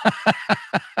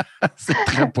 C'est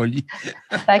très poli.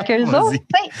 Fait qu'eux autres,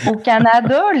 au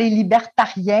Canada, les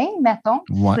libertariens, mettons,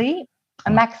 c'est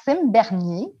Maxime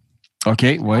Bernier. OK,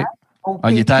 oui.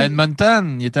 il était à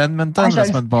Edmonton. Il était à Edmonton la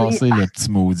semaine passée, le petit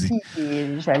maudit.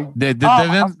 Devine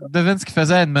ce qu'il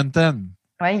faisait à Edmonton.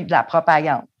 Oui, de la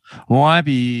propagande. Ouais,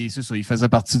 puis c'est ça, il faisait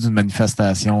partie d'une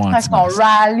manifestation anti-masque. Son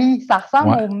rallye, ça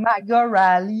ressemble au MAGA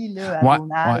rally là, à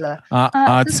Donald.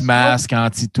 Anti-masque,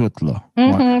 anti-tout, là.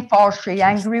 Fâché,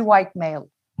 angry white male.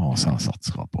 On s'en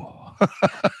sortira pas.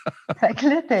 Fait que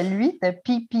là, t'as lui, t'as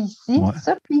PPC. C'est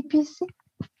ça, PPC?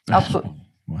 En tout cas.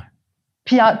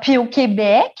 Puis au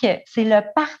Québec, c'est le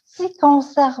Parti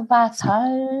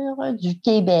conservateur du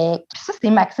Québec. Puis ça, c'est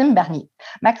Maxime Bernier.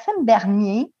 Maxime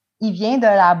Bernier, il vient de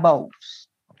la Beauce.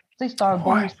 Tu sais, c'est un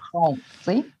beau front, tu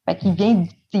sais. Fait qu'il vient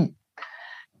d'ici.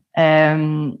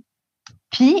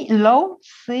 Puis l'autre,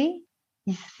 c'est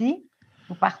ici,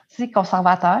 au Parti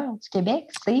conservateur du Québec,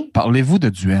 c'est... Parlez-vous de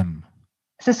Duhem?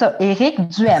 C'est ça, Éric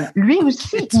Duhem. Lui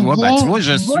aussi, tu vois,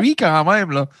 je suis quand même,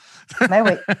 là. Ben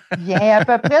oui, il vient à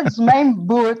peu près du même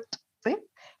bout, tu sais.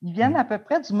 Ils viennent à peu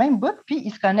près du même bout, puis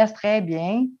ils se connaissent très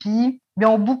bien, puis ils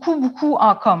ont beaucoup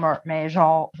en commun, mais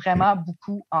genre vraiment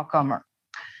beaucoup en commun.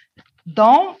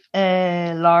 Donc,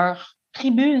 leur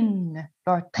tribune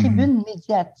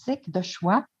médiatique de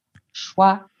choix.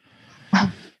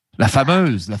 La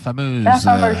fameuse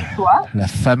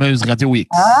Radio X.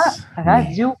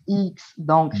 Radio X.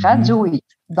 Donc, Radio X.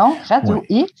 Donc, Radio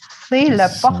X, c'est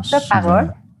le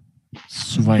porte-parole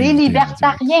des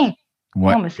libertariens.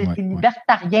 Non, mais c'est des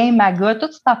libertariens, MAGA,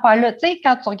 toute cette affaire-là. Tu sais,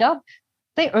 quand tu regardes,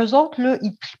 tu sais, eux autres, là,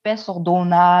 ils tripaient sur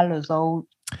Donald, eux autres.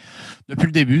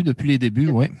 Depuis les débuts,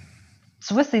 oui.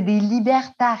 Tu vois, c'est des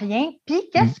libertariens. Puis,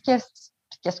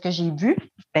 qu'est-ce que j'ai vu?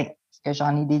 Ben, ce que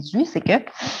j'en ai déduit, c'est que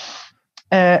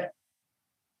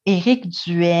Éric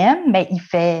Duhem, ben, il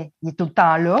est tout le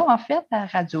temps là, en fait, à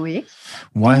Radio X.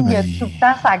 Ouais, il a tout le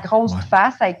temps sa grosse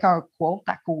face avec un quote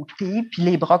à côté, puis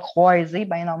les bras croisés,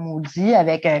 ben en maudit,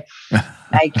 avec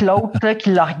l'autre là,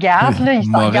 qui le regarde. Là, ils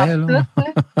se regardent tous.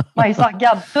 Ouais, ils se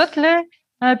regardent tous, là.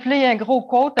 Puis là, il y a un gros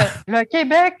quote. Le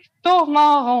Québec tourne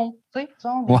en rond. Tu sais,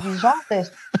 des genres de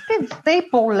stupidité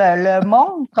pour le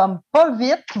monde, comme pas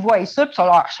vite, qui voient ça, puis ça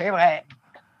leur c'est vrai.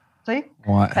 Tu sais?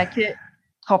 Ouais. Fait que, tu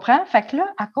comprends? Fait que là,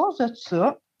 à cause de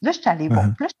ça, là, je suis allée voir.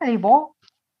 Puis là, je suis allée voir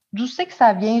d'où c'est que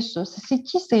ça vient, ça. C'est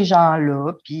qui ces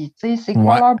gens-là? Puis, tu sais, c'est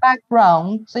quoi leur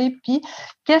background? Tu sais? Puis,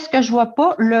 qu'est-ce que je vois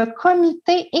pas? Le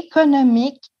comité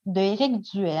économique d'Éric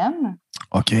Duhem.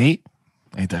 OK.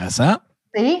 Intéressant.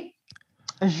 C'est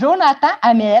Jonathan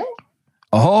Hamel.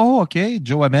 Oh, OK.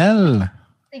 Joe Hamel.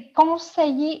 C'est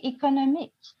conseiller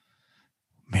économique.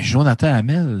 Mais Jonathan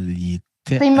Hamel, il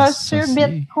était c'est Monsieur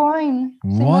Bitcoin. C'est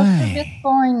Monsieur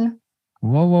Bitcoin.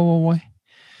 Ouais.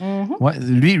 Mm-hmm. Ouais,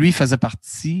 lui, il faisait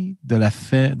partie de la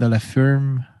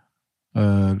firme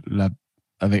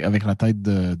avec la tête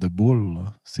de boule.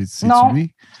 C'est non,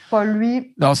 lui? C'est pas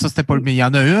lui. Non, ça, c'était pas lui. Mais il y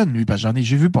en a une, lui, parce que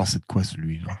j'ai vu passer de quoi,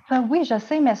 celui-là. Oui, je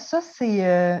sais, mais ça,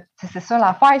 c'est ça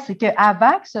l'affaire. C'est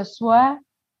qu'avant que ce soit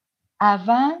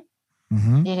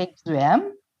Éric Duhem,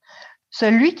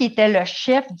 celui qui était le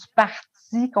chef du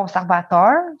Parti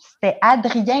conservateur, c'était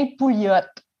Adrien Pouliot.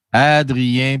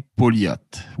 Adrien Pouliot,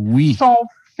 oui. Son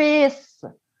fils,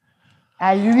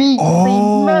 à lui, c'est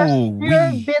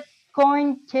Monsieur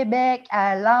Bitcoin Québec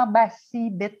à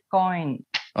l'ambassade Bitcoin.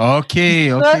 OK.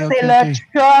 Ça, c'est le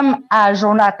chum à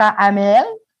Jonathan Hamel.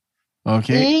 OK.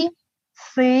 Et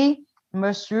c'est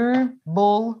Monsieur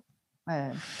Bull.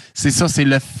 C'est ça, c'est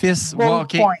le fils.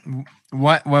 OK.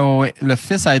 Ouais. Le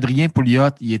fils à Adrien Pouliot,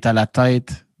 il est à la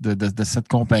tête de cette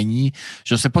compagnie.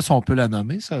 Je ne sais pas si on peut la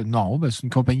nommer, ça. Non, ben, c'est une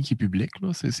compagnie qui est publique.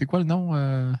 Là. C'est quoi le nom?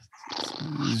 En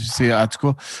tout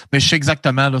cas, mais je sais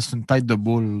exactement, là, c'est une tête de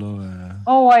boule. Là.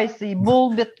 Oh ouais, c'est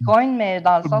Bull Bitcoin, mais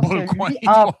dans le sens que lui,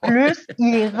 en plus,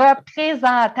 il est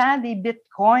représentant des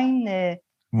Bitcoins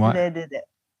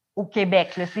au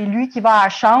Québec. Là. C'est lui qui va à la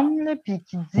chambre, là, puis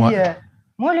qui dit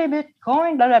moi, les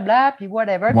Bitcoins, blablabla, puis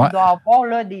whatever. Puis il doit avoir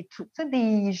là,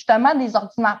 justement des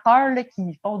ordinateurs là,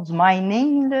 qui font du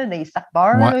mining, là, des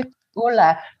serveurs là, qui roulent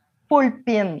à full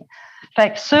pin.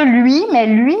 Fait que ça, lui,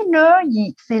 là,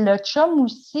 c'est le chum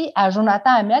aussi à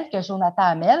Jonathan Hamel, que Jonathan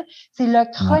Hamel, c'est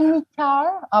le chroniqueur,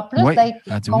 en plus d'être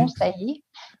conseiller,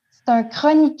 c'est un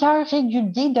chroniqueur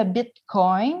régulier de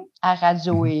Bitcoin à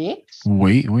Radio X.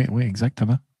 Oui,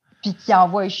 exactement. Puis qui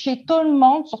envoie chez tout le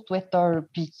monde sur Twitter,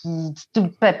 puis qui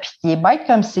est bête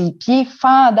comme ses pieds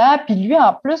fendants, puis lui,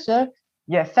 en plus,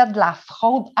 il a fait de la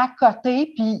fraude à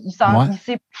côté, puis il s'est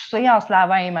poussé en se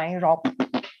lavant les mains, genre...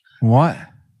 Ouais.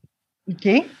 OK.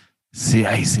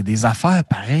 C'est des affaires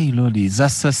pareilles, là. Les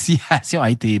associations.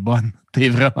 Hey, t'es bonne. T'es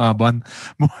vraiment bonne.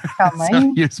 Moi, quand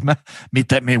même. Sérieusement.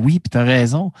 Mais oui, puis t'as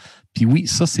raison. Puis oui,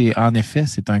 ça, c'est en effet,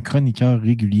 c'est un chroniqueur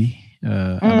régulier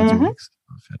à Radio X.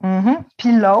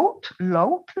 Puis l'autre, là,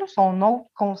 son autre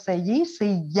conseiller,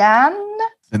 c'est Yann.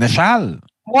 Sénéchal.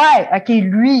 Ouais, OK,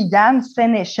 lui, Yann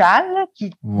Sénéchal, qui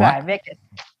est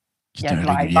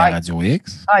un régulier à Radio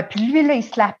X. Ah, puis lui, là, il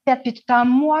se la pète, puis tout le temps,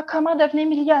 moi, comment devenir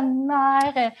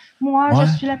millionnaire? Moi, je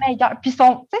suis le meilleur. Puis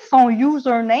son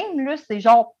username, là, c'est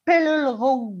genre pilule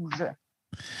rouge.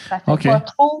 Ça fait pas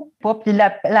trop. Puis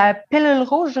la pilule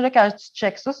rouge, là, quand tu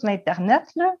checkes ça sur Internet,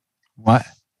 là,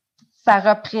 ça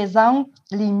représente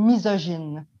les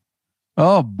misogynes.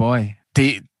 Oh boy.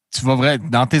 Tu vas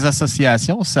dans tes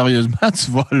associations, sérieusement,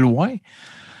 tu vas loin.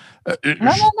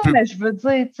 Non, mais je veux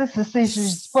dire, tu sais, je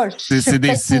dis pas. C'est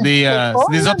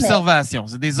des observations.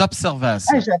 C'est des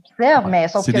observations. J'observe, mais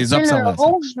sauf que le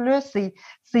rouge, là, c'est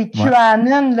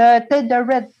QAnon, là, tu sais, the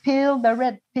red pill,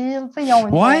 tu sais,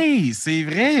 oui, c'est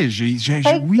vrai.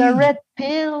 Oui. The red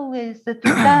pill, c'est tout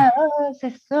le temps,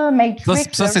 c'est ça, Matrix.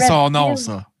 Ça c'est son nom,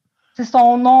 ça. C'est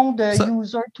son nom de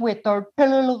user Twitter,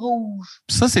 pilule rouge.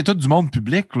 Ça, c'est tout du monde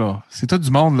public, là. C'est tout du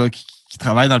monde là, qui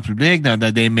travaille dans le public, dans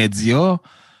des médias.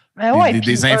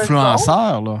 Des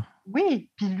influenceurs, là. Oui,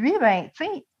 puis lui, ben, tu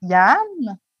sais, Yann,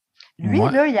 lui,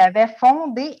 là, il avait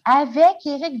fondé avec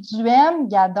Éric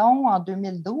Duhem-Gadon en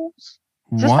 2012,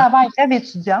 juste avant la grève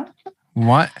étudiante.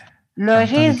 Le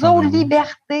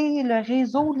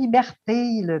réseau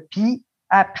Liberté, puis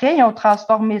après, ils ont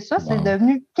transformé ça, c'est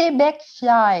devenu Québec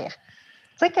fier.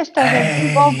 Tu sais que je t'avais dit,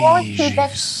 va voir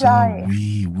Québec fier.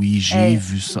 Oui, j'ai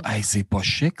vu ça. Hey, c'est pas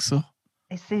chic, ça.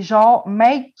 Et c'est genre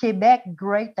Make Québec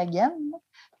Great Again.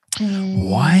 Puis...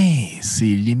 Ouais, c'est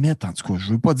limite, en tout cas.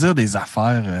 Je veux pas dire des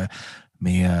affaires,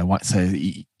 mais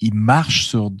il marche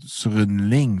sur une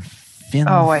ligne fine.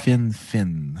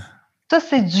 Ça,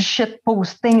 c'est du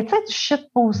shitposting. Tu sais, du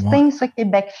shitposting, ça,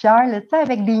 Québec fier, tu sais,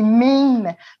 avec des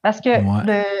memes. Parce que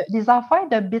les affaires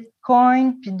de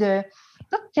Bitcoin, puis de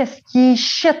tout ce qui est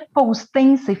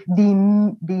shitposting, c'est des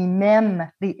mèmes,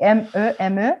 des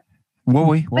M-E-M-E.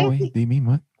 Oui, des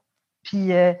mimes,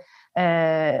 Puis, puis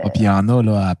il y en a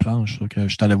là, à la planche, là, que je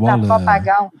suis allé voir. La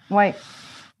propagande, oui.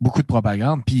 Beaucoup de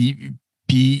propagande.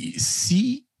 Puis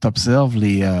si tu observes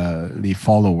les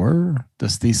followers de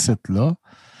ces sites-là,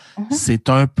 c'est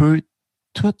un peu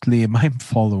tous les mêmes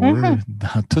followers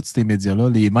dans tous ces médias-là,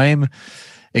 les mêmes.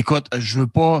 Écoute, je veux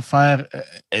pas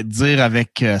dire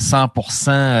avec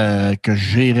 100% que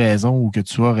j'ai raison ou que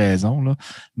tu as raison, là,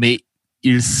 mais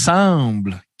il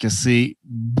semble que c'est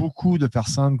beaucoup de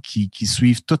personnes qui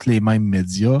suivent tous les mêmes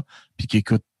médias puis qui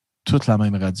écoutent toute la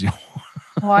même radio.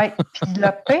 Oui, puis le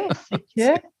pire, c'est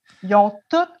qu'ils ont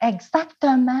tous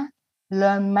exactement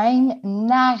le même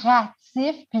narratif,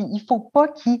 puis il ne faut pas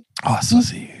qu'ils... c'est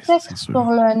sûr.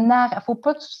 Sur le il ne faut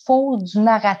pas que tu te fourres du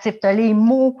narratif. Tu as les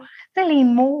mots, tu sais, les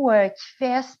mots qui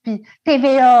fessent, puis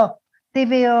TVA, tu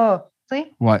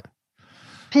sais. Ouais.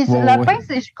 Puis le pire,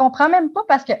 c'est je comprends même pas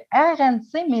parce que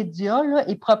RNC Média là,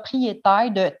 est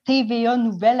propriétaire de TVA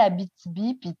Nouvelle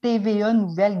Abitibi puis TVA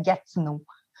Nouvelle Gatineau.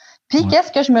 Puis qu'est-ce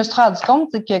que je me suis rendu compte,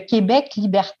 c'est que Québec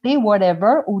Liberté,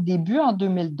 whatever, au début, en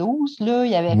 2012, là,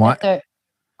 il y avait fait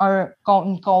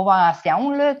une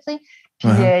convention, là, tu sais. Puis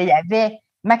il y avait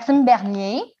Maxime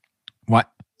Bernier,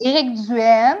 Éric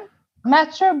Duhem,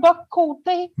 Mathieu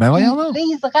Bock-Côté,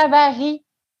 Lise Ravary.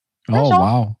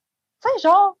 Wow! Tu sais,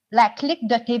 genre, la clique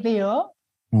de TVA,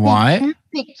 plus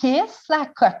péquiste à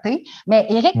côté. Mais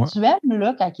Éric Duhem,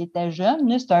 là, quand il était jeune,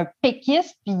 là, c'était un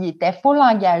péquiste, puis il était full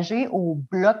engagé au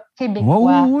Bloc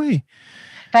québécois. Oui.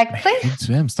 Fait que, tu sais... Éric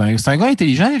Duhem, c'est un gars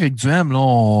intelligent, Éric Duhem,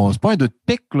 là. C'est pas un de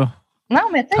pique, là. Non,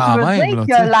 mais tu sais, je veux dire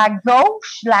que la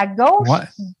gauche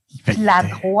puis la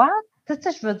droite, tu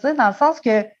sais, je veux dire, dans le sens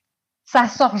que ça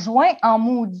se rejoint en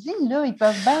maudit, là. Ils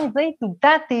peuvent bien dire tout le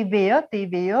temps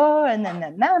TVA,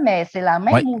 nanana, mais c'est la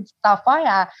même maudite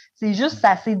affaire. C'est juste,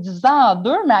 ça s'est divisé en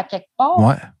deux, mais à quelque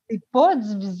part, c'est pas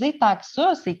divisé tant que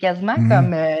ça. C'est quasiment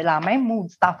comme la même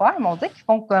maudite affaire. Mais on dit qu'ils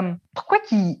font comme, pourquoi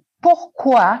qu'ils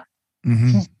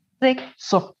stickent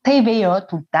sur TVA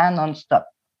tout le temps non-stop?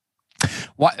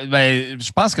 Ouais, ben,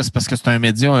 je pense que c'est parce que c'est un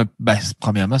média,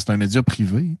 premièrement, c'est un média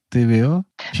privé, TVA.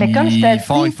 Mais comme ils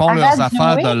font leurs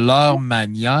affaires de leur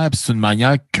manière, puis c'est une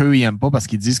manière qu'eux, ils n'aiment pas parce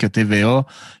qu'ils disent que TVA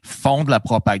font de la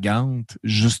propagande,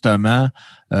 justement,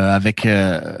 avec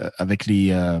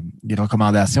les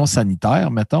recommandations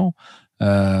sanitaires, mettons.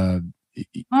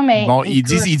 Ils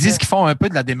disent qu'ils font un peu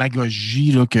de la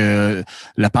démagogie, là, que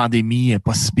la pandémie n'est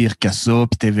pas si pire que ça,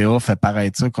 puis TVA fait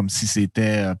paraître ça comme si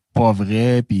c'était pas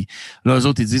vrai. Puis là, eux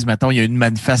autres, ils disent, mettons, il y a une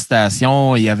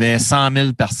manifestation, il y y avait 100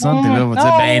 000 personnes. TVA va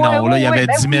dire, là, il y avait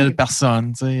 10 000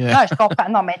 personnes. Tu sais. Non, je comprends.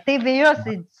 Non, mais TVA,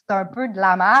 c'est un peu de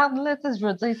la merde, là. Tu sais, je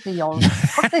veux dire, c'est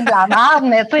de la merde,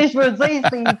 mais tu sais, je veux dire,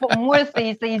 pour moi,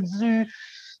 c'est du...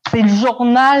 c'est le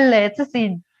journal, tu sais, c'est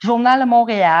le journal de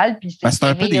Montréal. Puis c'est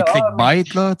un peu des clickbait,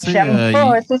 là. J'aime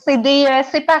pas. C'est des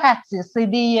séparatistes.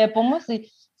 Pour moi,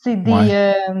 c'est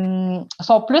des. Ils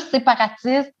sont plus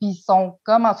séparatistes, puis ils sont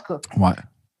comme, en tout cas. Ouais.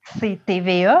 C'est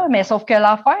TVA, mais sauf que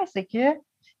l'affaire, c'est que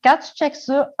quand tu checkes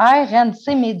ça,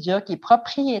 RNC Media, qui est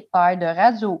propriétaire de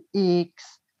Radio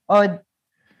X,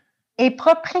 est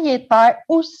propriétaire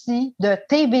aussi de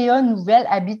TVA Nouvelle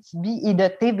Abitibi et de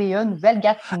TVA Nouvelle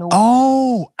Gatineau.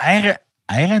 Oh!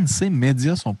 RNC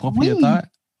Media sont propriétaires?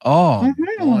 Oui. Oh!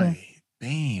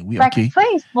 Ben oui, OK.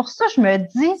 C'est pour ça que je me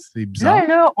dis, c'est bizarre.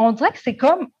 Là, on dirait que c'est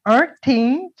comme un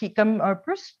team qui est comme un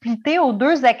peu splitté aux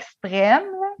deux extrêmes.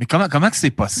 Là. Mais comment que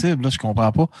c'est possible? Là, je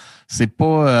comprends pas. C'est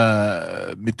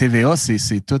pas... mais TVA,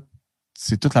 c'est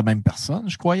toute la même personne,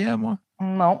 je croyais, moi.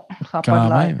 Non, ça n'a pas de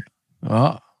l'air.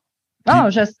 Ah.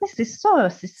 Non, je sais, c'est ça.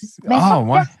 Mais personne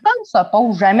ne se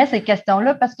pose jamais ces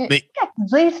questions-là parce que quand ils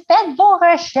disent « faites vos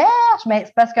recherches », mais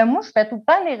c'est parce que moi, je fais tout le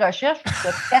temps les recherches que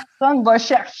personne ne va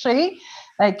chercher.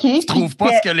 Okay, tu trouves pas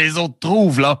ce que les autres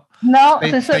trouvent, là. Non,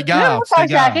 c'est ça. Là, moi, quand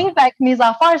j'arrive avec mes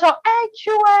affaires, genre « Hey,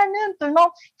 QAnon », tout le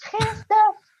monde «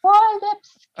 Christophe, folle de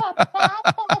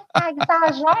psychopathe,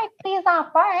 t'exagères tes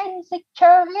affaires, c'est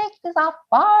écœuré tes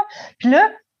affaires. » Puis là,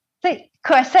 tu sais,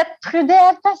 Cossette Trudel.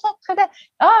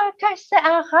 Ah, Cossette,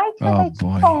 arrête d'être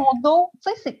sur ton dos.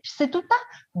 Tu sais, c'est tout le temps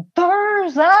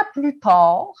 2 ans plus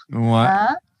tard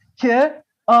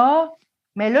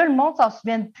mais là, le monde s'en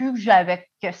souvient plus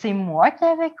que c'est moi qui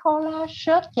avais collé la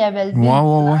shot, qui avait le début.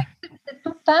 C'est tout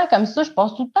le temps comme ça. Je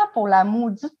passe tout le temps pour la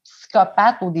maudite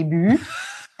psychopathe au début.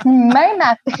 Puis même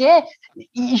après,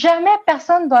 jamais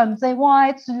personne va me dire «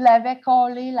 Ouais, tu l'avais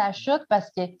collé la shot »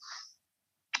 parce que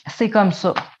c'est comme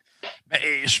ça.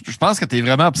 Je pense que tu es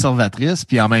vraiment observatrice,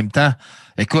 puis en même temps,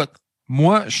 écoute,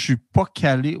 moi, je suis pas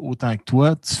calé autant que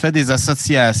toi. Tu fais des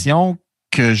associations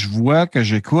que je vois, que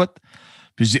j'écoute,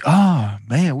 puis je dis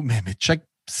oui, mais check,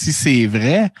 si c'est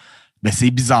vrai, ben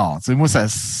c'est bizarre. Tu sais, moi,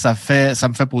 ça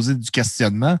me fait poser du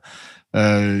questionnement.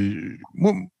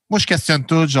 Moi, je questionne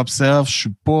tout, j'observe, je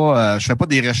fais pas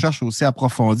des recherches aussi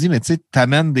approfondies, mais tu sais,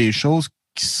 t'amènes des choses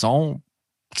qui sont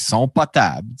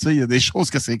potables. Tu sais, il y a des choses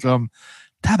que c'est comme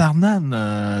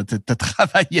tabarnane, t'as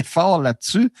travaillé fort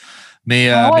là-dessus.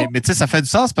 Mais tu sais, ça fait du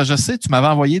sens parce que je sais, tu m'avais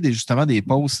envoyé justement des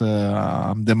posts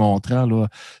en me démontrant là,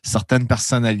 certaines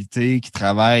personnalités qui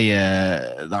travaillent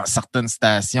dans certaines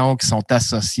stations qui sont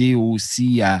associées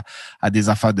aussi à des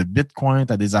affaires de Bitcoin,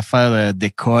 à des affaires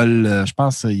d'école. Je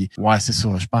pense, c'est ça.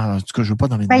 Je pense, en tout cas, je veux pas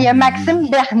dans les. Il y a Maxime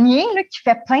Bernier là, qui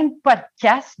fait plein de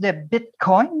podcasts de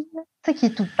Bitcoin. Tu sais, qui est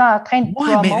tout le temps en train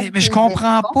de mais je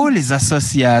comprends pas les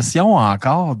associations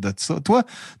encore de ça. Toi,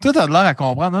 tu as l'air à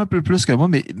comprendre un peu plus que moi,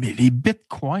 mais les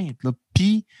bitcoins, là,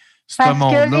 puis ce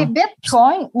monde-là. Parce que les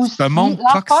bitcoins aussi, ce monde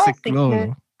toxique-là.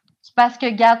 C'est parce que,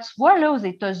 regarde, tu vois, là, aux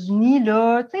États-Unis,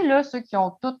 là, tu sais, là, ceux qui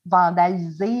ont tout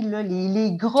vandalisé, là,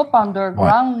 les groupes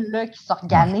underground, là, qui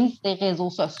s'organisent des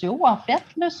réseaux sociaux, en fait,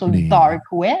 là, sur le dark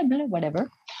web, là, whatever.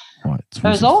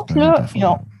 Eux autres, là, ils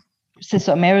ont... C'est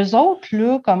ça. Mais eux autres,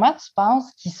 là, comment tu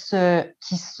penses qu'ils se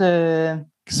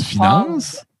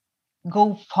financent?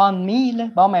 GoFundMe, là.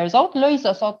 Bon, mais eux autres, là, ils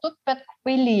se sont tous fait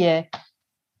couper les... tu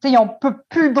sais, ils n'ont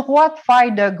plus le droit de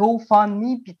faire de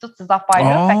GoFundMe puis toutes ces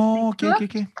affaires-là. OK.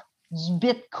 Du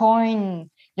Bitcoin.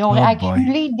 Ils ont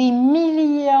accumulé des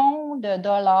millions de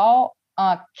dollars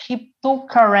en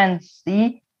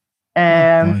cryptocurrency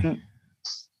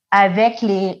avec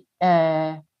les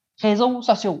réseaux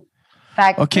sociaux.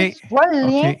 Fait que tu vois le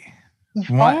lien, ils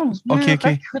font du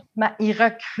recrutement. Ils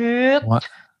recrutent,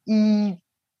 ils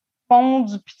font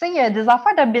du... Puis tu sais, il y a des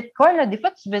affaires de Bitcoin, là, des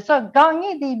fois, tu veux ça,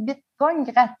 gagner des Bitcoins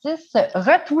gratis,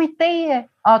 retweeter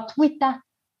en tweetant.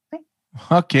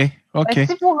 OK.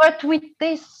 Si vous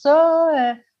retweetez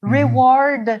ça,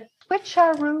 reward,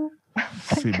 Twitcharoo.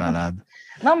 C'est malade.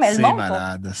 Non, mais le monde... C'est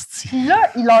malade, Puis là,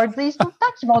 ils leur disent tout le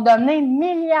temps qu'ils vont devenir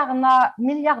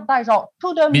milliardaires, genre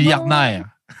tout de milliardaire.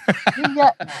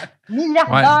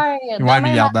 Milliardaire.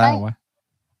 Milliardaire,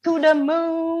 To the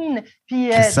moon. Puis,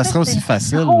 ça serait aussi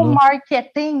facile. Gros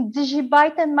marketing.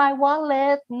 Digibyte in my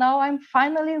wallet. Now I'm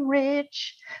finally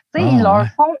rich. Tu sais, ils leur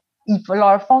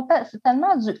font, c'est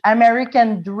tellement du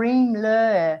American Dream,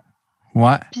 là.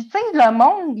 Puis, tu sais, le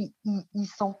monde, ils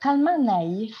sont tellement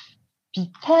naïfs. Puis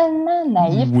tellement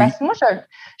naïf. Parce que moi,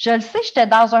 je le sais, j'étais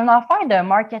dans une affaire de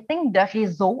marketing de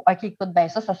réseau. OK, écoute, ben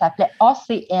ça s'appelait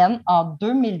ACN en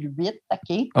 2008.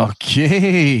 OK.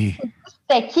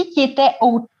 C'était qui était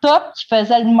au top qui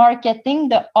faisait le marketing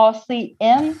de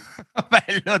ACN?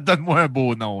 Ben là, donne-moi un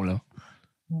beau nom, là.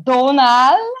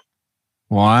 Donald.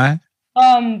 Ouais.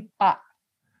 Trump.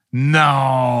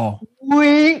 Non!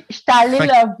 Oui, je suis allée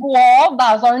le voir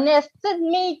dans un esti de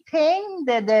meeting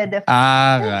de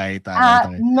Arrête. à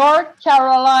North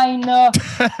Carolina.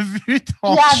 Vu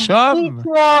ton Puis à chum?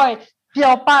 Detroit. Puis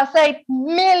on pensait être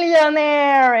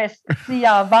millionnaire esti,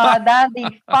 en vendant des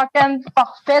fucking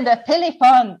forfaits de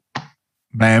téléphone.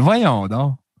 Ben voyons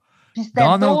donc. Puis c'était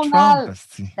Donald Donald. Trump,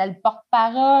 C'était le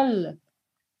porte-parole.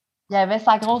 Il avait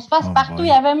sa grosse face partout. boy.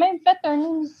 Il avait même fait une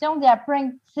émission The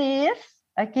Apprentice.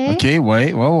 OK,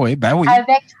 oui. Ben oui.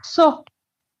 Avec ça.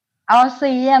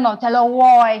 ACN, on était là,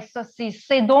 ouais, ça,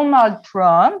 c'est Donald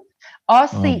Trump.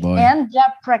 ACN, The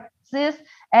Apprentice.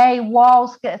 Hey, wow,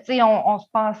 on se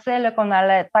pensait là, qu'on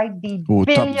allait être des Au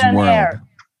top du billionnaires. world.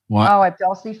 Ouais. Ah ouais, puis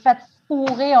on s'est fait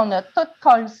fourrer, on a tout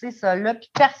collé ça là, puis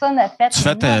personne n'a fait. Tu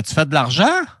fais de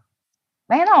l'argent?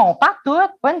 Ben non, pas tout,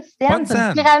 pas une scène, c'est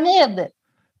une pyramide.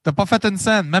 T'as pas fait une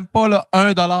scène, même pas là,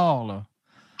 $1. Là.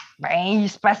 Ben,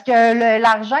 c'est parce que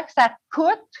l'argent que ça te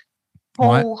coûte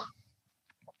pour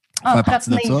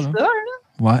entretenir ça, là.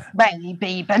 Ouais. Ben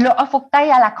là, il faut que tu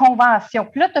ailles à la convention.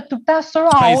 Puis là, tu as tout le temps ceux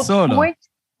en haut de toi qui te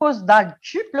poussent dans le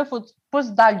cul. Puis là, il faut que tu te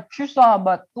pousses dans le cul, ça en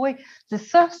bas de toi. C'est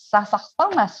ça, ça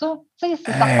ressemble à ça. Tu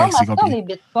sais, ça ressemble à ça, les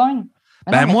bitcoins.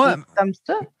 Ben non, moi, comme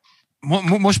ça.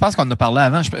 Moi, je pense qu'on en a parlé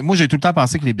avant. Moi, j'ai tout le temps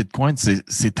pensé que les bitcoins,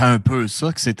 c'est un peu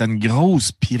ça, que c'était une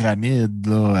grosse pyramide.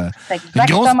 Là. Une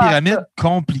grosse pyramide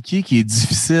compliquée qui est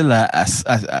difficile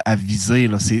à viser.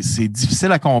 Là. C'est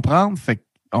difficile à comprendre. Fait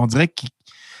qu'on dirait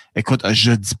écoute,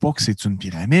 je dis pas que c'est une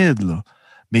pyramide, là,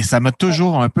 mais ça m'a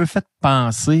toujours un peu fait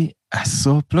penser à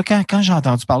ça. Puis là, quand j'ai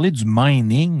entendu parler du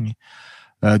mining,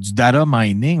 du data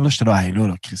mining, là, j'étais là, hey,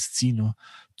 là, Christy, là,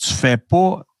 tu fais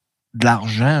pas de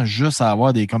l'argent juste à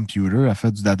avoir des computers à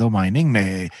faire du data mining,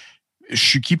 mais je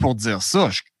suis qui pour dire ça?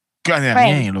 Je connais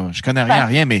rien, là. Je connais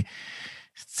rien, mais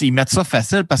ils mettent ça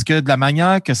facile parce que de la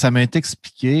manière que ça m'a été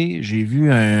expliqué, j'ai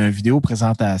vu une vidéo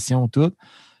présentation, tout,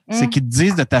 c'est qu'ils te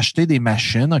disent de t'acheter des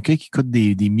machines, OK, qui coûtent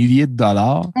des milliers de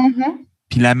dollars.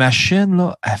 Puis la machine,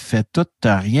 là, elle fait tout,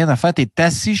 t'as rien à faire. T'es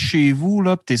assis chez vous,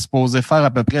 là, puis t'es supposé faire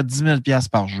à peu près 10 000 $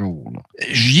 par jour. Là.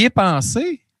 J'y ai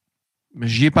pensé.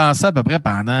 J'y ai pensé à peu près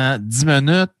pendant 10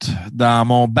 minutes dans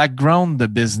mon background de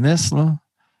business. Là.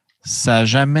 Ça n'a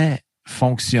jamais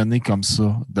fonctionné comme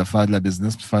ça, de faire de la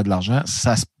business puis faire de l'argent.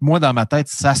 Moi, dans ma tête,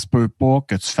 ça se peut pas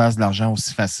que tu fasses de l'argent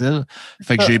aussi facile.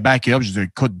 Fait que j'ai backé up, j'ai dit,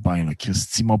 écoute bien, là,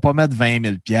 Christy, ils m'ont pas mettre 20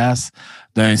 000 $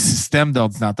 d'un système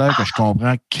d'ordinateur que je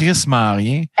comprends crissement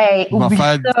rien. Hey, qui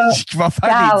va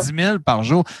faire des 10 000 par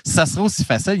jour. Si ça serait aussi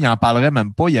facile, ils n'en parleraient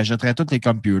même pas. Ils achèteraient tous les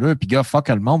computers. Puis, gars, fuck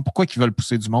le monde. Pourquoi ils veulent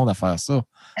pousser du monde à faire ça?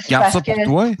 Garde ça pour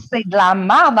toi. C'est de la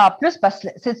merde en plus parce que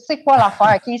tu sais quoi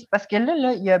l'affaire, OK? C'est parce que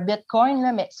là, il y a Bitcoin,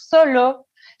 là, mais ça, là,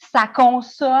 ça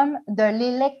consomme de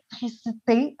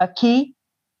l'électricité, OK?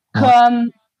 Comme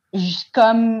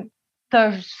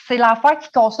c'est l'affaire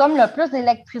qui consomme le plus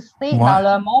d'électricité dans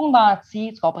le monde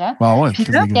entier, tu comprends? Puis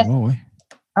là,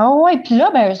 puis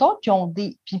là, ben, eux autres, ils ont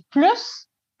des. Puis plus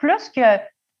que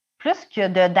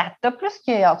de data, en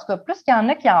tout cas, plus qu'il y en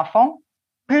a qui en font,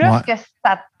 plus que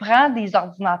ça te prend des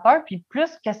ordinateurs, puis plus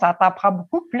que ça t'en prend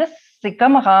beaucoup, plus c'est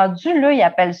comme rendu, là, ils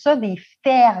appellent ça des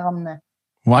fermes.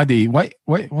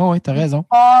 T'as raison.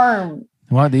 Farms.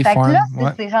 Ouais, des farms.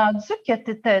 Là, c'est rendu que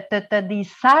tu as des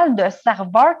salles de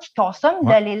serveurs qui consomment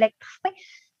de l'électricité.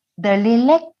 De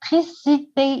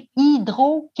l'électricité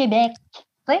Hydro-Québec.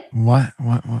 Tu sais? Ouais.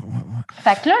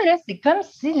 Fait que là, c'est comme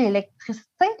si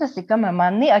l'électricité, là, c'est comme à un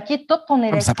moment donné, OK, toute ton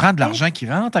électricité. Ça prend de l'argent qui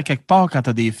rentre à quelque part quand tu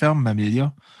as des fermes,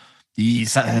 Amelia.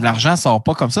 L'argent ne sort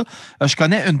pas comme ça. Je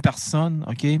connais une personne,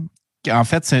 OK? En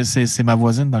fait, c'est ma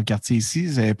voisine dans le quartier ici.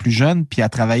 Elle est plus jeune, puis elle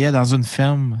travaillait dans une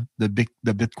ferme de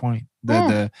Bitcoin,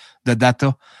 de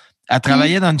data. Elle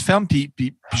travaillait dans une ferme, puis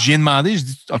j'ai demandé, je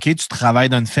dis, OK, tu travailles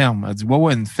dans une ferme. Elle dit,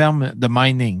 ouais, une ferme de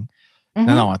mining.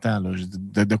 Non, attends,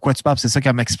 là, de quoi tu parles? C'est ça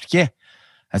qu'elle m'expliquait.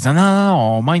 Elle dit,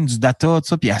 non, on mine du data, tout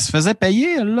ça. Puis elle se faisait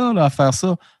payer, elle, là, à faire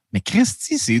ça. Mais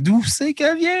Christy, c'est d'où c'est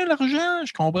qu'elle vient, l'argent?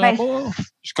 Je comprends pas.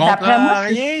 Je comprends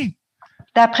rien.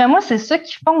 D'après moi, c'est ça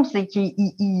qu'ils font, c'est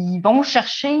qu'ils vont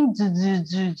chercher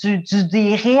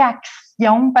des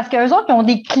réactions. Parce qu'eux autres, ils ont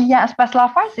des clients. C'est parce que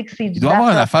l'affaire, c'est que c'est du data. Il doit y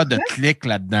avoir une affaire de clic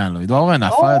là-dedans. Là. Il doit y avoir une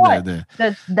affaire de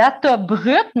data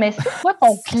brut, mais c'est quoi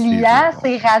ton client?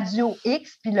 C'est Radio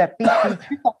X, puis le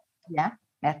PCQ, ton client.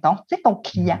 Mettons, tu sais, ton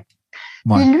client.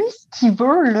 Puis lui, ce qu'il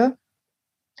veut, là,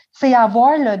 c'est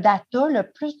avoir le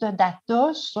plus de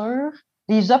data sur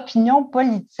les opinions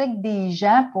politiques des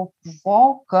gens pour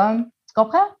pouvoir, comme... Tu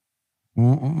comprends?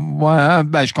 Ouais,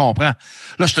 ben je comprends.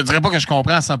 Là, je te dirais pas que je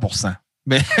comprends à 100%.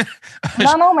 Mais,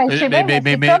 non, mais je sais bien.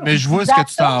 Mais je vois ce que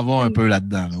tu t'en vas un peu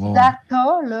là-dedans. Là.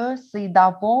 Data, là, c'est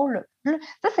d'avoir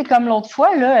c'est comme l'autre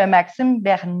fois, là, Maxime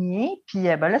Bernier, puis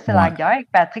ben là, c'est la guerre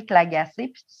avec Patrick Lagacé,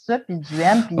 puis tout ça, puis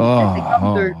Duhem, puis c'est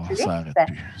comme deux clics. Ça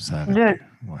arrête plus.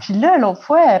 Puis là, l'autre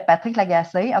fois, Patrick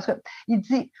Lagacé, en tout cas, il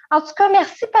dit « En tout cas,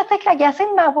 merci Patrick Lagacé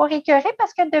de m'avoir écœuré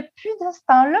parce que depuis ce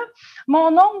temps-là,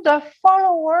 mon nombre de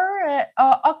followers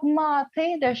a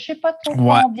augmenté de je sais pas trop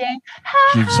combien. »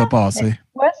 J'ai vu ça passer.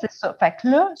 Ouais, c'est ça. Fait que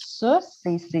là, ça,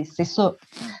 c'est ça.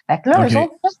 Fait que là, eux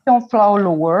autres, plus qu'ils ont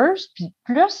followers, puis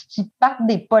plus qu'ils partent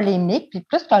des polémiques, puis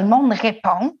plus que le monde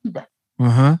répond,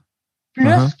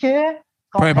 plus que...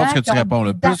 Peu importe ce que tu réponds,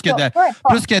 là. Plus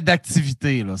que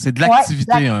d'activité, là. C'est de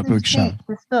l'activité un peu qui change.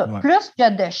 C'est ça. Ouais. Plus que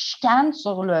de chicane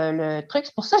sur le truc.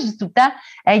 C'est pour ça que je dis tout le temps,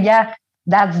 hey, gars,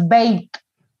 that's bait.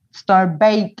 C'est un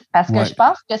bait. Parce que je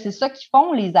pense que c'est ça qu'ils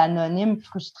font, les anonymes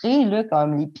frustrés, là,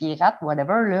 comme les pirates,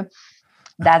 whatever, là.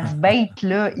 That's bait,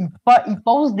 là. Ils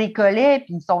posent des collets,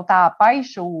 puis ils sont à la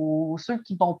pêche aux ceux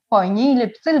qui vont pogner, là.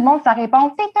 Puis, tu sais, le monde, ça répond,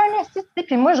 t'es un esti.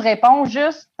 Puis moi, je réponds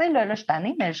juste, tu sais, là, je suis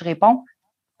tannée, mais je réponds,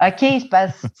 OK,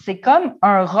 c'est comme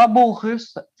un robot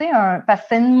russe. Tu sais, parce que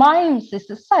c'est une même.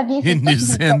 Ça vient.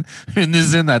 Une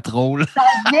usine à trolls. Ça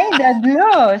vient de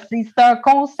là. C'est un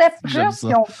concept russe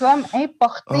qu'ils ont comme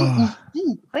importé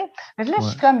ici. Tu sais. Là, je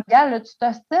suis comme, gars, là, tu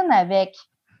t'ostines avec.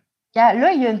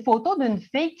 Là, il y a une photo d'une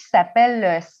fille qui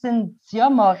s'appelle Cynthia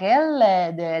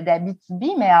Morel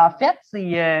d'Abitibi, mais en fait,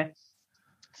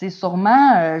 c'est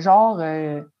sûrement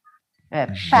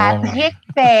Patrick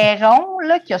Perron,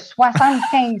 là, qui a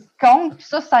 75 comptes, puis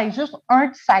ça, c'est juste un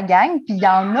de sa gang, puis il y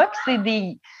en a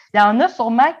il y en a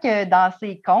sûrement que dans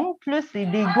ces comptes, là, c'est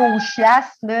des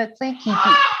gauchiastes, là, tu sais,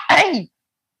 Hey!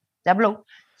 Diablo!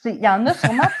 Il y en a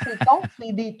sûrement que ces comptes,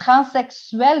 c'est des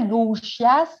transsexuels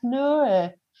gauchiastes, là,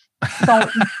 qui sont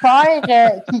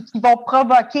hyper, qui vont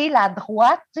provoquer la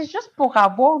droite, tu sais, juste pour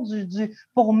avoir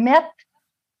pour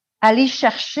aller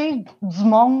chercher du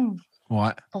monde.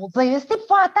 Ouais. Pour dire, c'est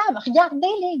épouvantable, regardez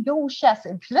les gauchistes.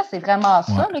 Et puis là, c'est vraiment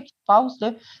ça là, qui se passe. Là.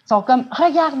 Ils sont comme,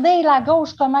 regardez la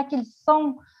gauche, comment qu'ils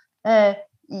sont.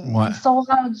 Ils sont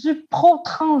rendus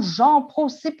pro-transgenre,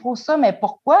 pro-ci, pro-ça. Mais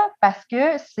pourquoi? Parce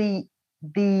que c'est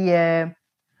des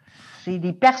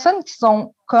personnes qui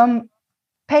sont comme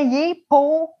payées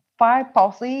pour faire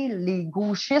passer les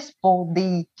gauchistes pour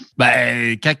des...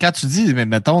 Ben, quand tu dis,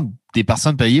 mettons, des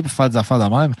personnes payées pour faire des affaires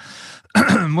de même,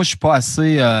 moi, je suis pas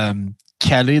assez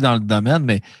calé dans le domaine,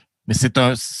 mais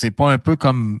c'est pas un peu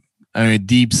comme un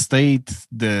deep state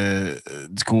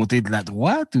du côté de la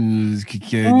droite ou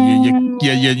il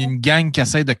y a une gang qui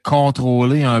essaie de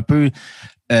contrôler un peu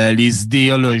les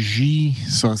idéologies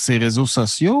sur ces réseaux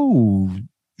sociaux ou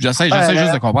j'essaie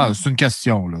juste de comprendre. C'est une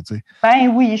question, là, tu sais. Ben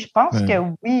oui, je pense que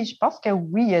oui. Je pense que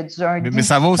oui, il y a mais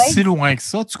ça va aussi loin que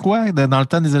ça, tu crois? Dans le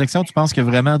temps des élections, tu penses qu'il y a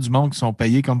vraiment du monde qui sont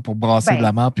payés comme pour brasser de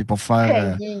la merde puis pour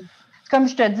faire... Comme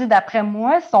je te dis, d'après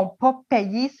moi, ils ne sont pas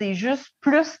payés. C'est juste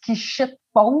plus qu'ils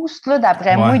shitpostent.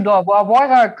 D'après moi, il doit avoir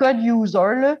un code user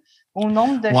là, au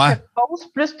nombre de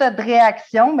shitposts. Plus tu as de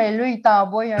réactions, mais là, il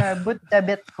t'envoie un bout de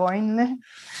Bitcoin. Là.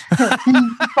 Puis,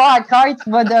 pas encore, tu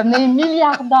vas devenir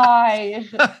milliardaire.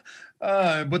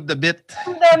 Un bout de bit.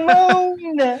 The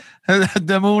moon!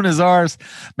 The moon is ours.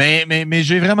 Mais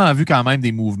j'ai vraiment vu quand même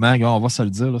des mouvements. On va se le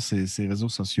dire, là, ces réseaux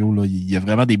sociaux, là, il y a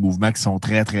vraiment des mouvements qui sont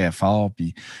très, très forts.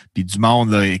 Puis du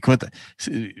monde, là, écoute,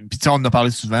 puis on en a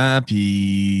parlé souvent,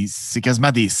 puis c'est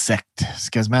quasiment des sectes. C'est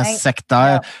quasiment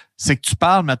sectaire. C'est que tu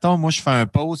parles, mettons, moi, je fais un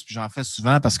post, puis j'en fais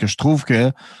souvent parce que je trouve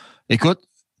que, écoute,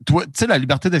 toi, tu sais, la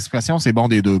liberté d'expression, c'est bon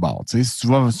des deux bords. Tu sais, si tu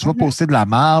vas poster de la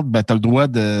merde, ben, tu as le droit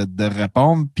de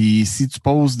répondre. Puis si tu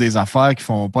poses des affaires qui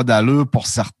font pas d'allure pour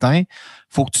certains,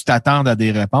 faut que tu t'attendes à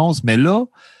des réponses. Mais là,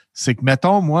 c'est que,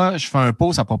 mettons, moi, je fais un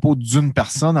post à propos d'une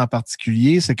personne en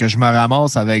particulier, c'est que je me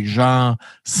ramasse avec genre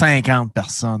 50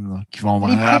 personnes là, qui vont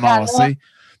me ramasser.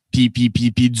 Puis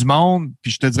du monde,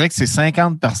 puis je te dirais que ces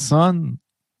 50 personnes,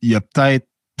 il y a peut-être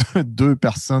 2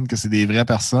 personnes que c'est des vraies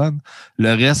personnes.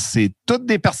 Le reste, c'est tous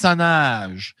des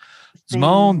personnages du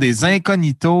monde, des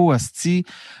incognitos, asti.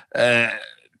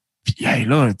 Puis hey,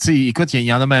 là, tu sais, écoute, il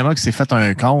y en a même un qui s'est fait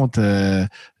un compte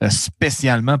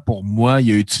spécialement pour moi.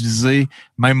 Il a utilisé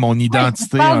même mon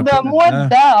identité. Il parle de moi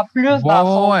dedans, en plus, dans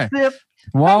son site.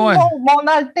 Ouais. Mon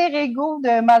alter ego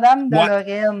de Madame de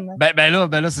Lorraine.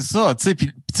 Ben là, c'est ça. Tu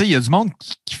sais, il y a du monde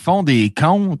qui font des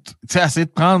comptes, tu sais, essayer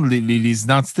de prendre les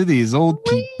identités des autres,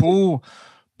 puis pour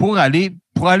aller,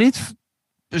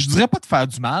 je dirais pas te faire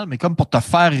du mal, mais comme pour te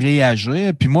faire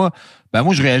réagir. Puis moi, ben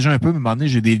moi, je réagis un peu, mais à un moment donné,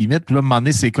 j'ai des limites. Puis là, à un moment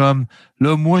donné, c'est comme,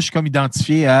 là, moi, je suis comme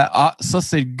identifié à, ça,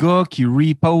 c'est le gars qui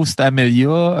reposte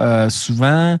Amelia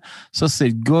souvent. Ça, c'est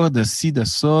le gars de ci, de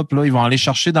ça. Puis là, ils vont aller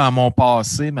chercher dans mon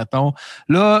passé, mettons.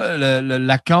 Là,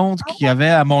 la compte qu'il y avait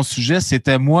à mon sujet,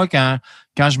 c'était moi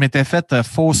quand je m'étais fait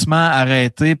faussement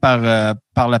arrêter par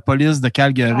la police de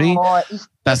Calgary.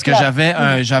 Parce que j'avais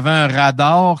un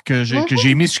radar que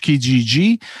j'ai mis sur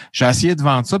Kijiji. J'ai essayé de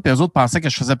vendre ça, puis eux autres pensaient que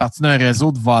je faisais partie d'un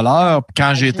réseau de voleurs. Puis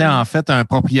quand j'étais en fait un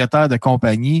propriétaire de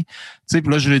compagnie, tu sais,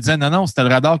 puis là, je lui disais, non, c'était le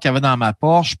radar qu'il y avait dans ma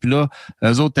Porsche. Puis là,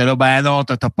 eux autres étaient là, ben non,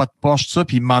 t'as pas de Porsche, tout ça.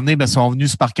 Puis ils m'en ils sont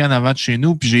venus se parquer en avant de chez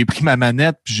nous. Puis j'ai pris ma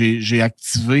manette, puis j'ai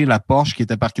activé la Porsche qui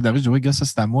était parquée dans la rue. J'ai dit, oui, gars, ça,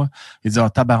 c'est à moi. Il dit,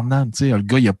 tabarnak, tu sais, le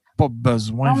gars, il a pas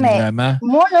besoin vraiment.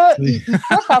 Moi, là,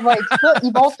 ça va être ça.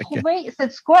 Ils vont trouver,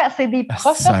 c'est quoi? C'est des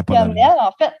professionnels.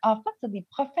 En fait, c'est des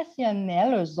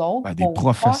professionnels, eux autres. Ben, des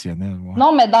professionnels, ouais.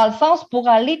 Non, mais dans le sens, pour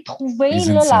aller trouver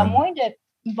là, la moindre...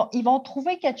 Ils vont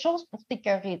trouver quelque chose pour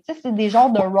t'écœurer. Tu sais, c'est des genres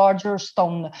de Roger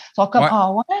Stone. Ils sont comme,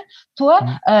 toi,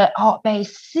 ben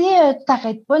si tu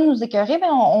n'arrêtes pas de nous écœurer, ben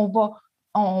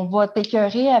on va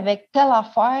t'écœurer avec telle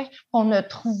affaire qu'on a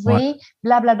trouvée,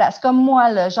 blablabla. C'est comme moi,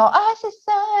 là, genre, c'est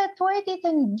ça, toi, t'es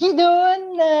une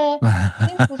guidoune.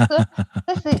 C'est ça.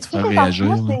 Toutes les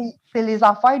affaires, c'est les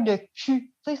affaires de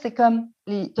cul. Tu sais, c'est comme,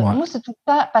 moi, c'est tout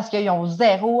le temps, parce qu'ils ont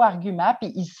zéro argument,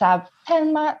 puis ils savent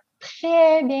tellement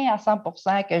très bien à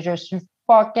 100% que je suis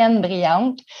fucking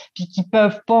brillante, puis qu'ils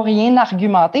peuvent pas rien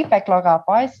argumenter. Fait que leur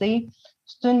affaire, c'est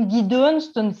une guidoune,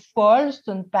 c'est une folle, c'est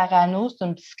une parano, c'est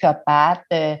une psychopathe,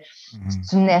 c'est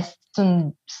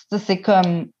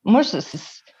comme... Moi, c'est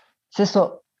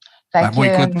ça. Fait que, moi,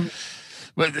 écoute...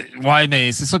 Ouais,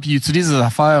 mais c'est ça. Puis ils utilisent des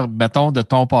affaires, mettons, de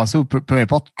ton passé ou peu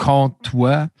importe, contre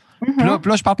toi. Puis là,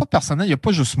 je parle pas de personnel, il n'y a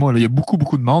pas juste moi. Là, il y a beaucoup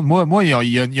de monde. Moi, il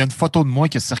y a une photo de moi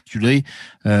qui a circulé.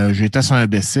 J'étais sur un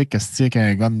bicycle, avec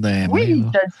un gun dans les mains. Oui, je le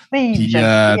sais. Puis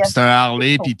c'est un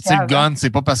Harley. Puis tu sais, le gun,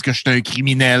 c'est pas parce que j'étais un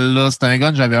criminel. Là. C'est un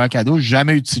gun, j'avais un cadeau,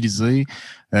 jamais utilisé.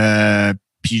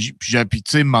 Puis tu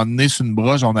sais, à un moment donné, sur une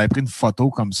broche, on avait pris une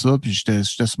photo comme ça, puis j'étais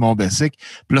sur mon bicycle.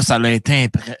 Puis là, ça l'a été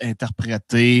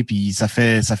interprété, puis ça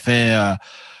fait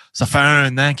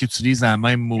 1 an qu'ils utilisent la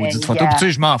même maudite photo. Puis tu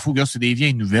sais, je m'en fous, gars, c'est des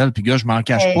vieilles nouvelles. Puis gars, je m'en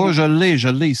cache pas. Je l'ai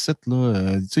ici,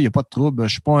 là. Tu sais, il n'y a pas de trouble. Je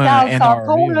suis pas un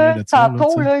NRA.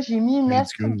 Tantôt, j'ai mis une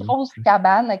grosse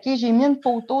cabane, OK? J'ai mis une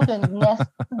photo d'une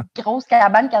grosse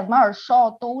cabane, quasiment un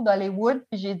château d'Hollywood.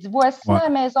 Puis j'ai dit, voici ma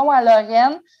maison à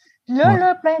Lorraine. Puis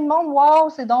là, plein de monde, wow,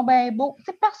 c'est donc bien beau. Tu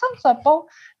sais, personne ne se pose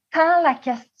tant la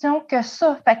question que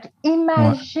ça. Fait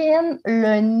qu'imagine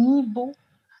le niveau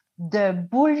de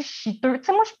bullshiteux. Tu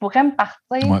sais, moi, je pourrais me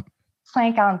partir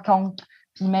 50 comptes,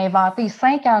 puis m'inventer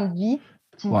 50 vies.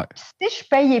 Puis si je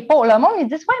payais pas, le monde, ils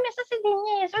disent, ouais, mais ça, c'est des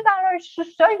niaiseux dans leur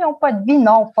sous-sol, ils n'ont pas de vie.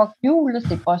 Non, fuck you, là,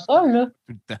 c'est pas ça, là.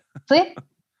 Tu sais,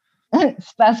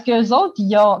 c'est parce qu'eux autres,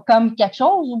 ils ont comme quelque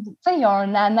chose, tu sais, il y a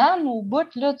un anane au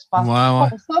bout, là, tu penses pas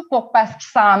ça parce qu'ils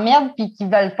s'emmerdent puis qu'ils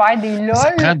veulent faire des lols.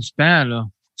 Ça prend du temps, là.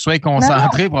 Sois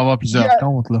concentré pour avoir plusieurs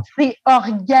comptes, là. C'est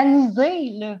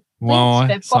organisé, là.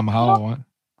 Ça me rend, Tu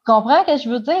comprends ce que je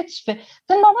veux dire? Tu fais,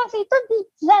 tout le moment, c'est tous des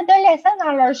petits adolescents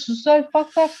dans leur sous-sol. Fuck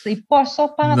off, c'est pas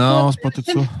ça. Non, c'est pas tout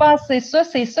ça. Vous pensez ça,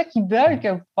 c'est ça qu'ils veulent que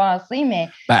vous pensez, mais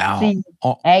sait.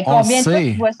 combien de fois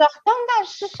tu vois ça? Retourne dans le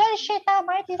sous-sol chez ta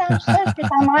mère, t'es dans le sous-sol chez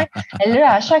ta mère. Et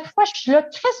là, à chaque fois, je suis là,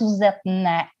 Chris, vous êtes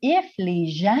naïfs, les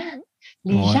gens.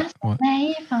 Les gens sont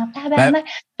naïfs en tabarnak.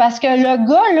 Parce que le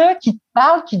gars, là, qui te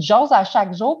parle, qui te jase à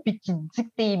chaque jour, puis qui te dit que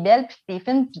t'es belle, puis que t'es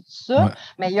fine, puis tout ça,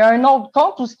 mais il y a un autre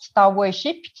compte où qui t'envoie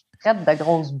chier, puis qui te traite de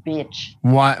grosse bitch.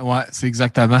 Ouais, c'est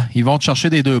exactement. Ils vont te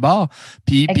chercher des deux bords.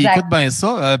 Puis écoute bien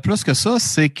ça, plus que ça,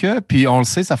 c'est que, puis on le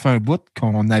sait, ça fait un bout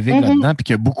qu'on navigue là-dedans, puis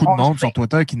qu'il y a beaucoup de monde sur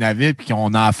Twitter qui navigue, puis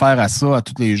qu'on a affaire à ça à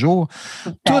tous les jours.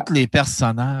 Tous les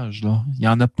personnages, là, il n'y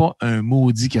en a pas un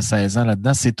maudit qui a 16 ans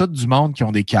là-dedans. C'est tout du monde qui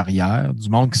ont des carrières, du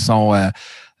monde qui sont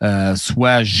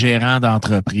soit gérants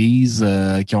d'entreprise,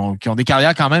 qui ont des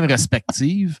carrières quand même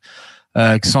respectives,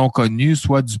 qui sont connus,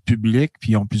 soit du public,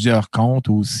 puis ils ont plusieurs comptes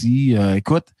aussi.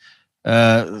 Écoute,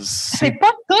 c'est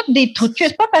pas toutes des trucs,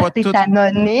 c'est pas parce que t'es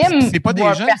anonyme c'est pas des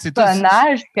ou jeunes, un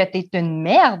personnage que t'es une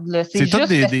merde. Là. C'est juste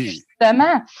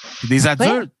justement... Des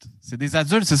adultes. C'est des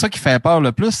adultes. C'est ça qui fait peur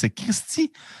le plus. C'est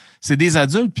Christy. C'est des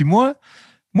adultes. Puis moi,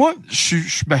 je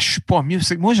suis pas mieux.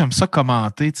 C'est que moi, j'aime ça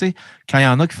commenter. Tu sais, quand il y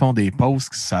en a qui font des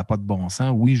posts qui ça n'a pas de bon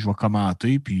sens, oui, je vais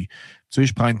commenter. Puis, tu sais,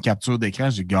 je prends une capture d'écran,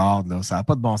 je dis, garde, là, ça n'a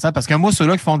pas de bon sens. Parce que moi,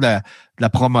 ceux-là qui font de la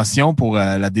promotion pour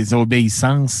la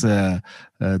désobéissance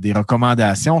des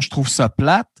recommandations, je trouve ça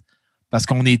plate parce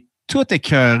qu'on est tout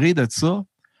écœurés de ça.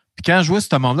 Puis quand je vois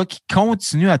ce monde-là qui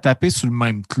continue à taper sur le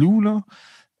même clou, là,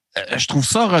 je trouve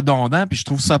ça redondant, puis je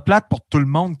trouve ça plate pour tout le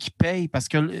monde qui paye, parce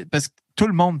que tout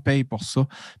le monde paye pour ça.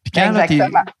 Puis quand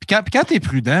t'es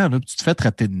prudent, là, tu te fais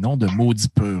traiter de nom, de maudit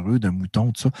peureux, de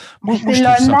mouton, tout ça. Moi, je trouve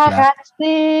ça plate.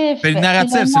 C'est le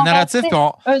narratif.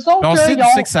 On sait d'où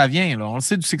c'est que ça vient, là. On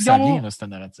sait d'où c'est que ça vient, là, ce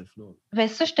narratif-là. Ben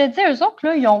ça, je te dis, eux autres,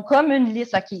 là, ils ont comme une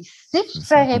liste. OK, si tu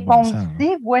fais répondre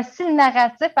ici, voici le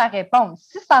narratif à répondre.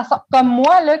 Si ça sort comme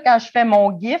moi, là, quand je fais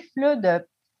mon gif là, de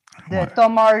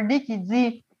Tom Hardy qui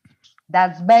dit «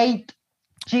 That's bait »,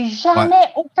 j'ai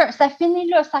jamais aucun... Ça finit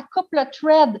là, ça coupe le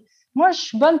thread. Moi, je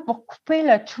suis bonne pour couper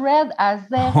le thread à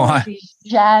zéro. J'ai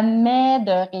jamais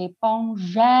de réponse,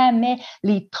 jamais.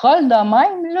 Les trolls de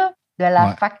même, là, de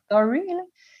la factory, là,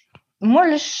 moi,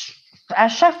 là, à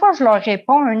chaque fois, je leur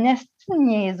réponds une esti de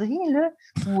niaiserie, là,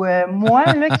 où moi,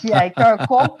 là, qui avec un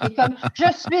quote, qui est comme «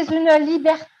 Je suis une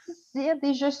liberticide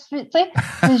et je suis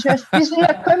une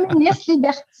communiste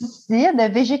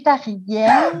liberticide,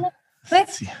 végétarienne. »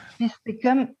 Puis c'est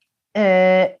comme,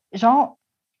 genre,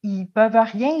 ils peuvent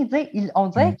rien dire. On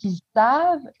dirait qu'ils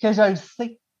savent que je le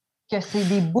sais, que c'est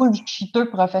des bullshiteux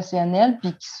professionnels,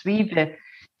 puis qui suivent, que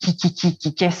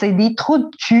c'est des trous de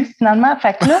cul, finalement.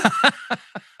 Fait que là,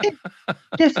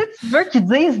 qu'est-ce que tu veux qu'ils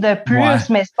disent de plus? Ouais.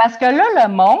 Mais c'est parce que là,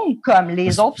 le monde, comme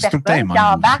les autres personnes qui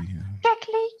embarquent,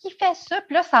 qui fait ça,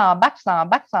 puis là, ça embarque.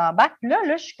 Puis là,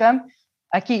 je suis comme,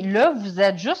 OK, là, vous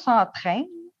êtes juste en train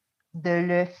de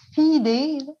le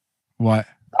feeder. Ouais.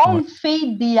 On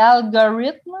feed the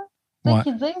algorithme, tu sais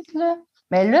qu'ils disent, là.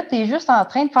 Mais là, tu es juste en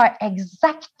train de faire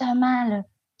exactement, là,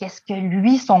 qu'est-ce que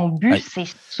lui, son but, c'est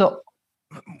ça.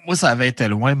 Moi, ça avait été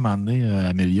loin de m'emmener,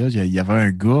 Amelia. Il y avait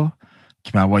un gars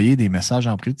qui m'a envoyé des messages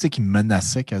en privé, tu sais, qui me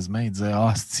menaçait quasiment. Il disait,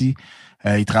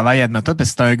 il travaille à Edmonton. Puis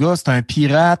c'est un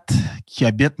pirate qui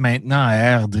habite maintenant à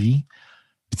Airdrie.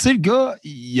 Puis tu sais, le gars,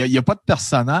 il n'y a pas de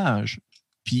personnage.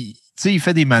 Puis, tu sais, il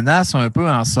fait des menaces un peu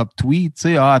en subtweet. Tu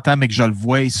sais, attends, mais que je le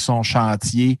voie sur son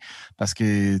chantier parce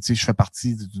que, tu sais, je fais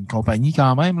partie d'une compagnie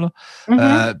quand même, là.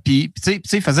 Mm-hmm. Puis, tu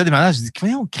sais, il faisait des menaces. Je dis,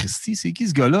 voyons, Christy, c'est qui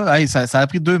ce gars-là? Hey, ça a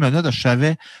pris 2 minutes. Je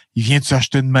savais, il vient de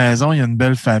s'acheter une maison, il a une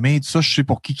belle famille, tout ça, je sais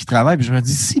pour qui il travaille. Puis je me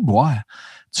dis, si, boire,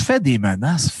 tu fais des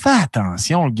menaces, fais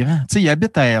attention, le grand. Tu sais, il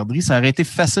habite à Airdrie. Ça aurait été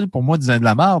facile pour moi de dire de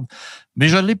la merde, mais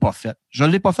je ne l'ai pas fait. Je ne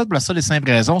l'ai pas fait pour la seule et simple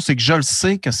raison, c'est que je le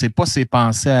sais que c'est pas ses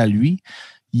pensées à lui.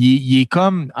 Il est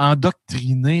comme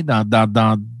endoctriné dans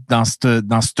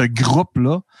ce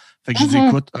groupe-là. Fait que je dis,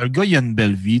 écoute, le gars, il a une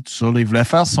belle vie, tout ça. Là, il voulait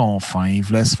faire son fin, il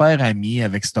voulait se faire ami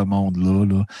avec ce monde-là.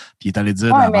 Là, puis il est allé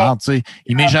dire de la merde. Tu sais,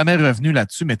 il m'est jamais revenu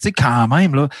là-dessus. Mais tu sais, quand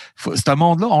même, là, ce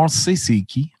monde-là, on le sait c'est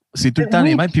qui. C'est tout le temps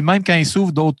les mêmes. Puis même quand ils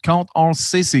s'ouvrent d'autres comptes, on le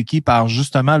sait c'est qui par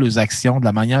justement leurs actions, de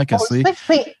la manière que c'est. On sait que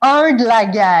c'est un de la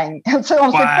gang. On sait pas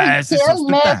lequel,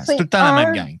 mais c'est tout le temps la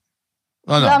même gang.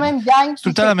 La même gang. C'est tout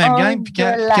le temps la même gang. Puis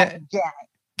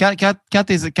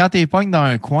quand t'es pognes dans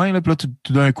un coin, là, puis là,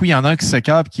 tout d'un coup, il y en a un qui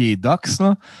s'écarte qui est dox,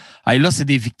 là. Hey, là, c'est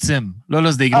des victimes.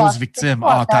 Là, c'est des grosses victimes.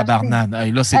 Tabarnane.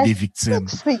 Hey, là, c'est des victimes.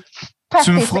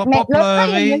 Tu me feras pas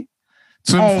pleurer.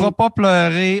 Tu me feras pas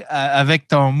pleurer avec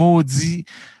ton maudit.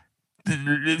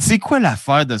 C'est quoi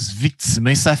l'affaire de se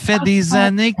victimer? Ça fait des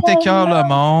années que t'écœures le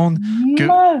monde.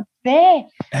 Mauvais.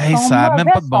 Hey, ça n'a même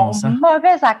pas de bon sens.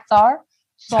 Mauvais acteurs.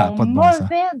 Sont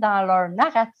mauvais dans leur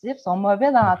narratif, sont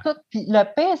mauvais dans tout. Puis le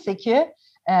pire, c'est que...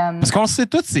 Parce qu'on sait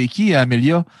tous c'est qui,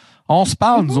 Amelia. On se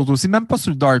parle, nous autres aussi, même pas sur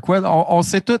le Dark Web. On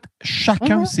sait tous,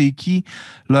 chacun c'est qui,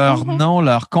 leur nom,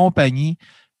 leur compagnie.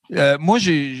 Moi,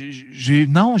 j'ai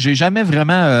jamais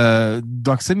vraiment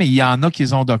doxé, mais il y en a qui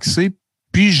les ont doxés.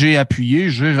 Puis j'ai appuyé,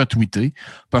 j'ai retweeté.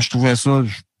 Parce que je trouvais ça...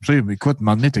 Tu sais, écoute, à un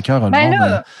moment donné, t'es cœur, le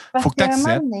monde. Faut que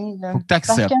t'acceptes. Faut que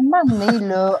t'acceptes. Parce qu'à un moment donné,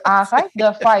 là, arrête de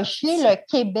faire chier le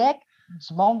Québec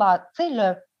du monde. Tu sais,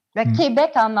 le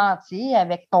Québec en entier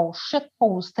avec ton shit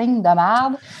posting de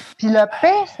merde. Puis le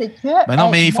pire, c'est que. Ben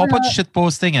non, mais ils font pas du shit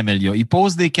posting, Amelia. Ils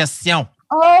posent des questions.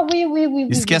 Ah oui.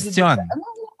 Ils se questionnent.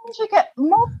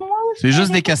 Montre-moi. C'est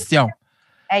juste des questions.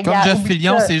 Comme Jeff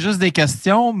Fillion, c'est juste des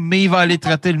questions, mais il va aller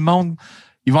traiter le monde.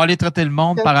 Ils vont aller traiter le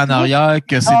monde par en arrière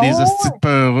que c'est des hosties de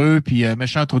peureux puis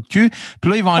méchants trous de cul. Puis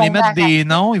là, ils vont aller mettre des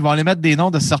noms. Ils vont aller mettre des noms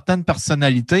de certaines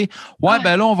personnalités. Ouais,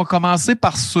 ben là, on va commencer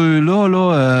par ceux-là.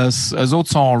 Là, eux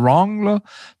autres sont wrong. Là.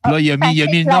 Puis là, il a mis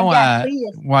le nom à...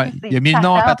 Ouais, il a mis le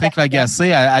nom à Patrick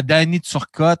Lagacé, à Danny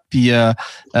Turcotte, puis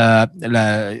Montréal,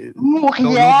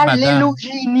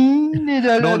 l'Élogénie,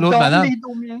 l'autre madame.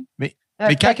 Mais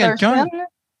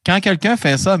quand quelqu'un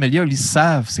fait ça, Amelia, ils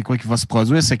savent c'est quoi qui va se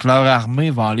produire, c'est que leur armée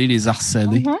va aller les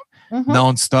harceler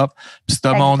non-stop. Puis ce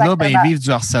monde-là, ben, ils vivent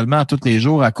du harcèlement tous les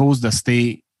jours à cause de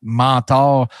ces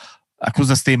mentors,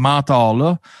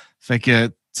 là. Fait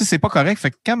que sais, c'est pas correct.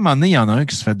 Fait que quand à un moment donné, il y en a un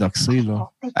qui se fait doxer, là,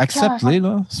 accepte-les,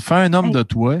 là. Fais un homme de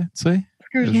toi, tu sais.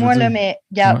 Excuse-moi, là, mais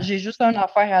regarde, j'ai juste une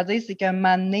affaire à dire, c'est qu'un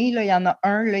moment donné, là, il y en a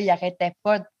un, là, il arrêtait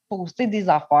pas de poster des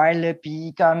affaires, là,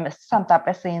 puis comme ça me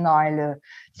tapait ses nerfs, là.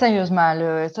 Sérieusement,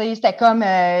 là. Tu sais, c'était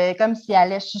comme s'il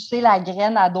allait sucer la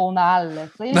graine à Donald, là.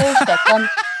 Tu sais, là,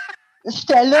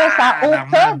 j'étais là, ça n'a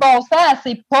aucun bon sens,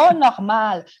 c'est pas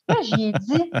normal. Là, j'y ai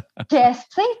dit, qu'est-ce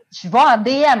que je vais en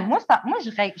DM. Moi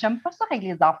j'aime pas ça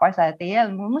régler les affaires sur la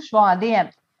TL. Moi, je vais en DM.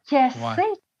 Qu'est-ce que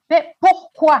mais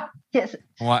pourquoi?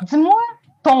 Dis-moi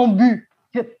ton but.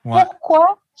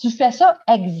 Pourquoi tu fais ça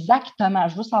exactement?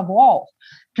 Je veux savoir.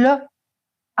 Puis là,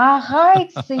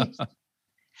 arrête,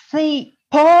 c'est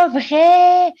pas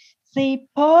vrai. C'est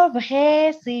pas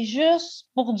vrai. C'est juste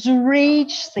pour du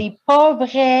reach. C'est pas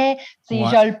vrai.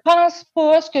 Je le pense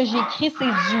pas. Ce que j'écris, c'est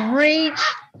du reach.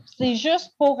 C'est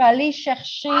juste pour aller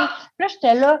chercher. Puis là,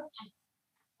 j'étais là.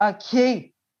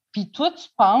 OK. Puis toi, tu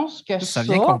penses que ça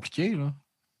devient compliqué, là.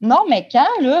 Non, mais quand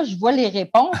là, je vois les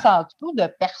réponses en tout de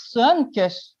personnes qui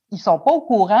ne sont pas au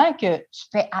courant que tu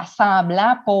fais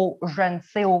assemblant pour je ne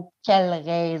sais quelle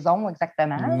raison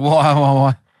exactement.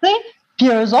 Ouais. Puis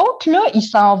eux autres, là, ils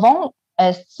s'en vont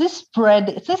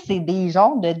spread. Tu sais, c'est des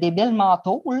gens de débiles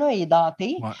mentaux là,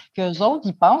 édentés, qu'eux autres,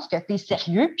 ils pensent que tu es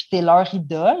sérieux puis tu es leur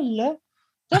idole. Là.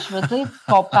 Tu sais, je veux dire,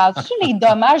 comprends-tu les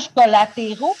dommages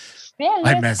collatéraux que tu fais?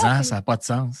 Là, mais ça n'a pas de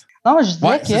sens. Non, je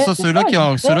disais que. C'est ça,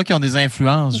 ceux-là qui ont des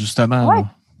influences, justement. Oui.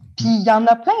 Puis il y en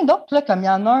a plein d'autres, là, comme il y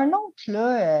en a un autre,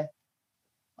 là.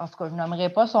 En tout cas, je n'aimerais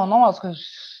pas son nom, en tout cas,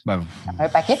 un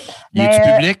paquet. Il est-tu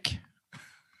public?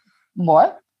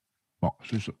 Ouais. Bon,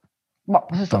 c'est ça. Bon,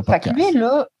 c'est ça. Fait que lui,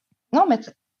 là. Non, mais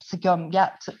c'est comme,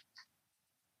 regarde,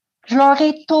 je leur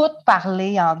ai toutes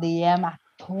parlé en DM à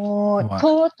toute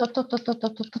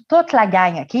la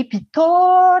gang, OK? Puis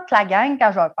toute la gang,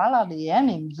 quand je leur parle en DM,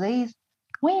 ils me disent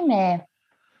oui, mais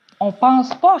on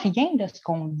pense pas à rien de ce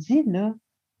qu'on dit, là.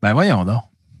 Ben voyons donc.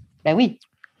 Ben oui.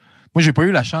 Moi, j'ai pas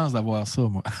eu la chance d'avoir ça,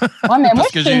 moi. Ouais, mais parce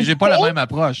que j'ai pas la même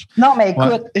approche. Non, mais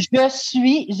écoute, je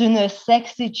suis une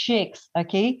sexy chicks,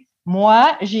 OK?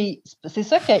 Moi, c'est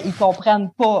ça qu'ils comprennent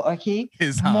pas, OK?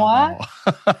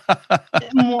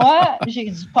 Moi, j'ai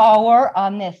du power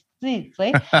honesty, tu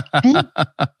sais. Puis,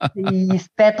 ça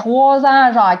fait 3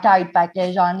 ans, j'enquête, fait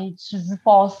que j'en ai-tu vu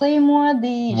passer, moi,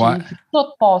 j'ai vu tout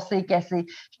passer, je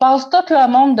pense tout le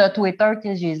monde de Twitter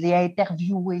que je les ai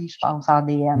interviewés, je pense, en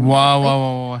DM.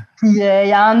 Ouais. Puis, il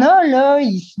y en a, là,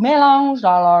 ils se mélangent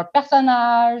dans leur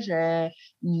personnage,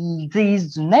 ils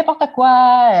disent du n'importe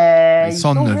quoi, ils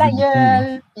s'ouvrent la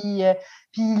gueule,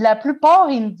 puis la plupart,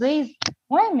 ils me disent «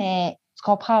 Ouais, mais tu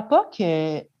comprends pas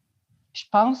que je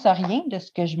pense à rien de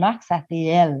ce que je marque sa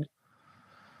TL. »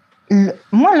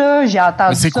 Moi, là, j'ai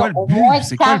entendu ça au moins 40 fois.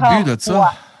 C'est quoi le but de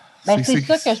ça? Ben, c'est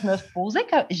ça que je me suis posé.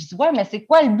 Je dis « Ouais, mais c'est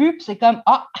quoi le but? » Puis c'est comme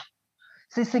 «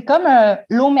 c'est comme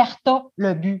l'omerta,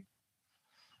 le but. »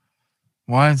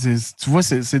 Ouais, tu vois,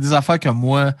 c'est des affaires que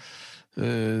moi,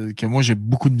 j'ai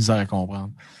beaucoup de misère à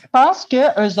comprendre. Je pense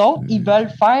qu'eux autres, ils veulent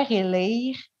faire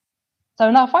élire. C'est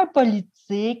une affaire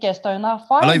politique, c'est une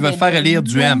affaire. Alors, ils veulent faire élire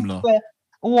Duhem, là.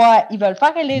 Ouais, ils veulent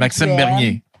faire élire Maxime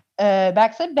Bernier.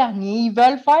 Maxime Bernier. Ils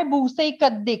veulent faire booster le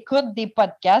code d'écoute des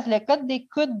podcasts, le code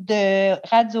d'écoute de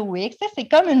Radio X. Tu sais, c'est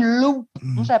comme une loupe.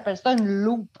 Moi, j'appelle ça une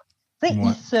loupe. Tu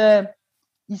sais,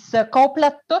 ils se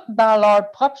complètent tous dans leur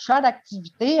propre champ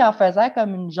d'activité en faisant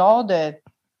comme une genre de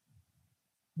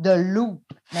loupe.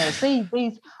 Mais tu sais, ils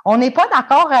disent, on n'est pas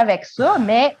d'accord avec ça,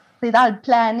 mais c'est dans le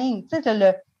planning. Tu sais,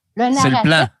 le narratif. C'est le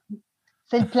plan.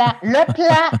 C'est le plan. Le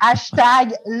plan,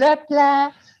 hashtag, le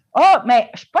plan. Oh, mais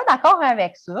je ne suis pas d'accord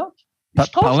avec ça.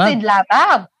 Je trouve que c'est de la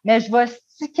merde, mais je vais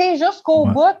sticker jusqu'au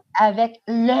bout avec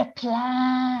le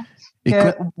plan.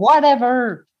 Écoute,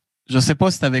 whatever. Je ne sais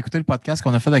pas si tu avais écouté le podcast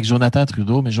qu'on a fait avec Jonathan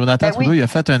Trudeau, mais Jonathan Trudeau, il a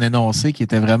fait un énoncé qui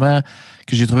était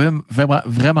que j'ai trouvé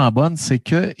vraiment bonne. C'est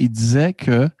qu'il disait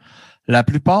que la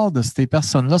plupart de ces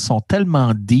personnes-là sont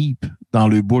tellement deep dans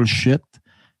le bullshit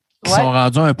qu'ils sont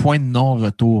rendus à un point de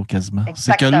non-retour quasiment.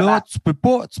 C'est que là, tu peux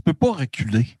pas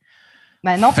reculer.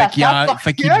 Mais non, fait qu'il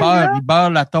beurre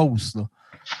la toast, là.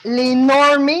 Les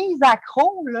normies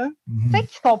accros, là, tu sais,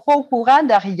 qui sont pas au courant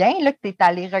de rien, là, que tu es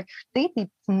allé recruter, tes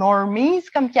petits normies,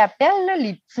 comme qu'ils appellent, là,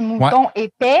 les petits moutons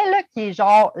épais, là, qui est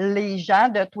genre les gens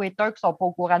de Twitter qui sont pas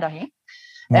au courant de rien.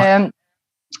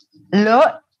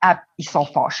 Là, ils sont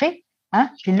fâchés, hein?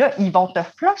 Puis là, ils vont te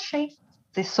flusher.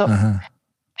 C'est ça.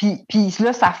 Puis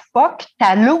là, ça fuck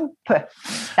ta loupe.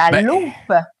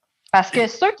 Loupe. Parce que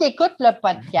ceux qui écoutent le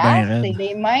podcast, c'est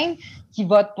les mêmes qui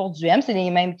votent pour Duhem, c'est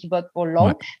les mêmes qui votent pour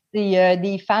l'autre. C'est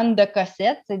des fans de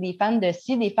Cossette, c'est des fans de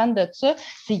ci, des fans de ça.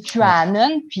 C'est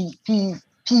QAnon. Puis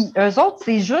Puis eux autres,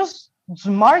 c'est juste du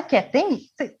marketing.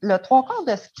 T'sais, le 3/4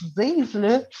 de ce qu'ils disent,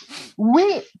 là, oui,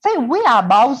 à la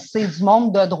base, c'est du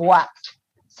monde de droite.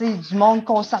 C'est du monde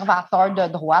conservateur de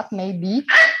droite, maybe.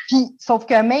 Puis, sauf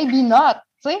que maybe not,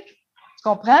 tu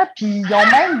comprends? Puis ils ont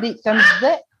même comme je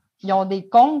disais, ils ont des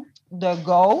comptes de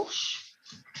gauche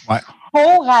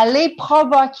pour aller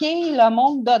provoquer le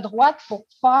monde de droite pour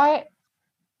faire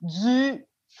du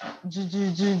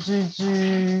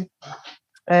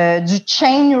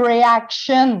chain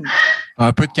reaction.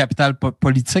 Un peu de capital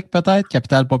politique, peut-être?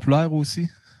 Capital populaire aussi?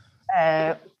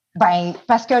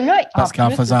 Parce que là... Parce qu'en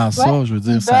faisant ça, je veux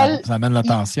dire, ça amène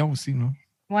l'attention aussi, non?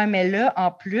 Oui, mais là,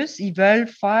 en plus, ils veulent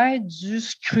faire du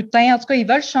scrutin. En tout cas, ils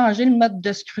veulent changer le mode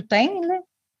de scrutin, là.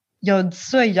 Ils ont dit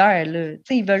ça hier, là.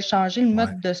 Ils veulent changer le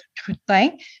mode de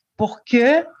scrutin pour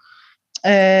que,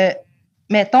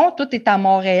 mettons, toi, tu es à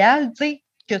Montréal, tu sais,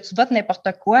 que tu votes n'importe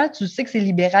quoi, tu sais que c'est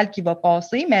libéral qui va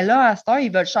passer, mais là, à cette heure,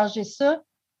 ils veulent changer ça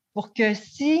pour que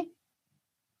si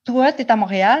toi, tu es à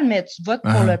Montréal, mais tu votes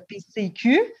pour le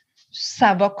PCQ,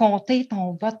 ça va compter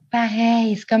ton vote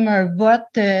pareil. C'est comme un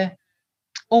vote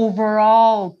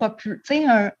overall, populaire. Tu sais,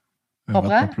 un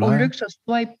comprends? Au lieu que ce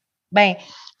soit... Ben, tu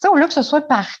sais, au lieu que ce soit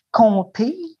par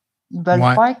comté, ils veulent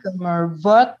faire comme un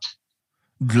vote...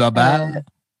 global.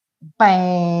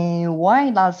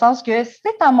 Dans le sens que si tu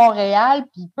es à Montréal,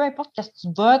 puis peu importe ce que tu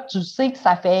votes, tu sais que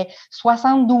ça fait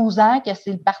 72 ans que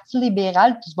c'est le Parti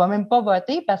libéral, puis tu ne vas même pas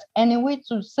voter parce que, anyway,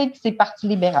 tu sais que c'est le Parti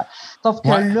libéral. Sauf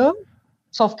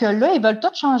que là, ils veulent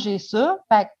tout changer ça.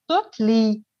 Fait que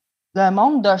le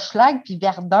monde de Schlag puis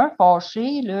Verdun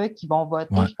fâchés, là, qui vont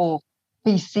voter pour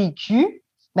PCQ,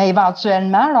 mais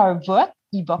éventuellement, leur vote,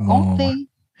 il va compter.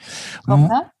 Tu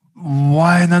comprends?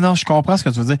 Ouais, non, je comprends ce que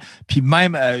tu veux dire. Puis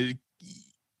même,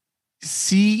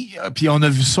 puis on a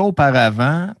vu ça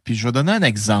auparavant, puis je vais donner un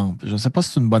exemple. Je ne sais pas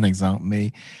si c'est un bon exemple,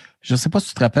 mais je ne sais pas si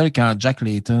tu te rappelles quand Jack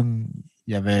Layton,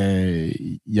 il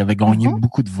avait gagné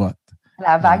beaucoup de votes.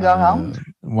 La vague orange.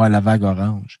 Oui, la vague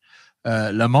orange.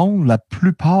 La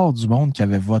plupart du monde qui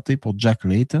avait voté pour Jack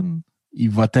Layton, ils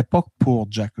ne votaient pas pour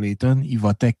Jack Layton, ils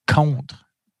votaient contre,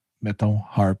 mettons,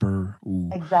 Harper.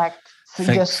 Exact. Il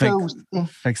y a ça aussi.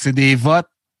 Fait que c'est des votes.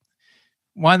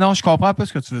 Ouais, non, je comprends un peu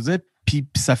ce que tu veux dire. Puis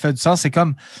ça fait du sens. C'est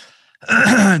comme,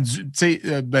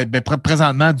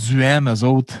 présentement, Duhem, eux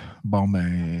autres,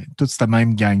 toute cette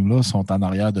même gang-là sont en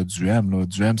arrière de Duhem. Là.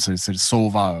 Duhem, c'est le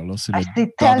sauveur. Là.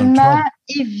 C'est tellement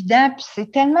évident, puis c'est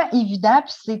tellement évident,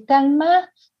 puis c'est tellement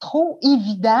trop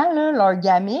évident, là, leur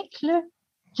gamique, là,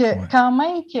 que quand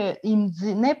même,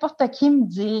 n'importe qui me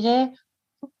dirait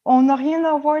on n'a rien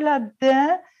à voir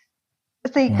là-dedans.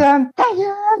 C'est comme ta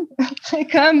gueule! C'est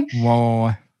comme tu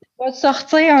vas te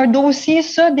sortir un dossier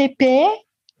d'épais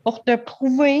pour te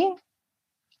prouver.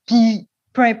 Puis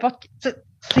peu importe,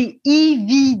 c'est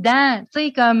évident. Tu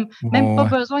sais, comme même pas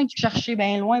besoin de chercher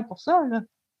bien loin pour ça. Là.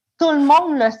 Tout le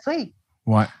monde le sait.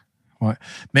 Ouais.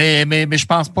 Mais je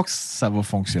pense pas que ça va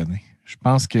fonctionner. Je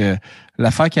pense que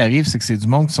l'affaire qui arrive, c'est que c'est du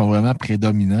monde qui sont vraiment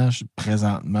prédominants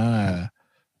présentement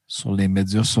sur les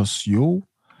médias sociaux.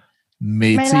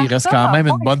 Mais il reste quand même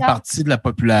une bonne partie de la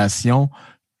population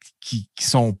qui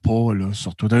sont pas là,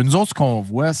 sur Twitter. Nous autres, ce qu'on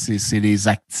voit, c'est les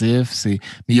actifs. Mais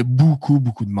il y a beaucoup,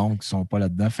 beaucoup de monde qui sont pas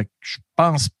là-dedans. Fait que je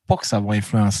pense pas que ça va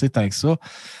influencer tant que ça.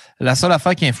 La seule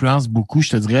affaire qui influence beaucoup, je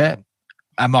te dirais,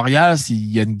 à Montréal,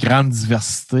 s'il y a une grande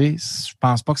diversité, je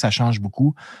pense pas que ça change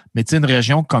beaucoup. Mais tu sais, une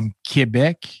région comme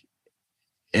Québec,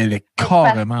 elle est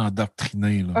carrément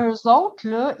endoctrinée. Là. Eux autres,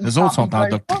 là... Eux autres sont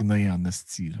endoctrinés en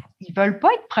esti. Là. Ils veulent pas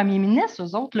être premier ministre,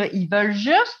 eux autres. Là. Ils veulent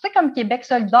juste, tu sais, comme Québec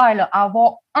solidaire, là,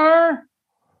 avoir un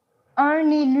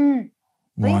élu.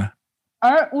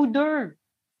 Un ou deux.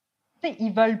 Tu sais,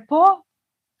 ils veulent pas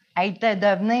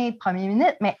devenir premier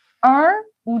ministre, mais un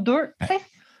ou deux. Tu sais,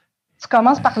 tu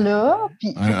commences par là.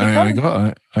 Puis un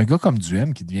gars comme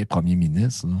Duhem qui devient premier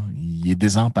ministre, là, il est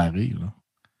désemparé. Là.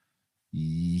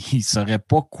 Il ne saurait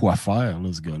pas quoi faire,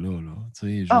 là, ce gars-là. Là. Je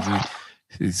veux dire,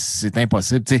 c'est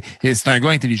impossible. C'est un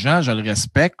gars intelligent, je le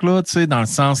respecte, là, dans le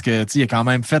sens que il a quand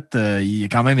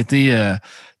même été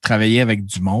travailler avec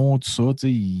Dumont, tout ça.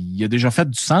 Il a déjà fait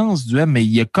du sens, Duhem, mais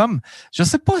il y a comme. Je ne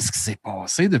sais pas ce qui s'est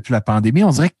passé depuis la pandémie.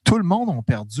 On dirait que tout le monde a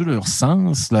perdu leur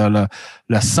sens,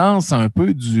 le sens un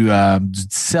peu du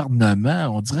discernement.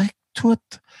 On dirait que tout.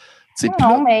 Tu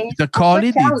as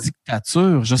collé des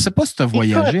dictatures. Je ne sais pas si tu as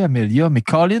voyagé, Amelia, mais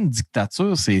coller une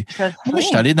dictature, c'est. Moi, je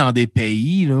suis allé dans des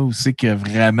pays là, où c'est que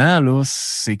vraiment, là,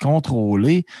 c'est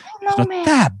contrôlé.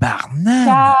 Tabarnak!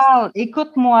 Charles,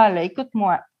 écoute-moi.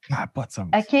 Pas de sens.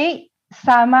 OK?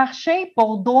 Ça a marché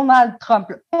pour Donald Trump.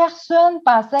 Personne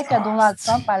pensait que Donald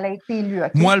Trump allait être élu.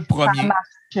 Okay? Moi, le premier.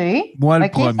 Moi, le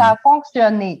OK, premier. ça a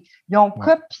fonctionné. Ils ont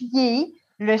copié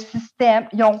le système.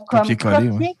 Ils ont comme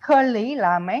copié-collé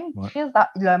la même crise,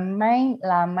 la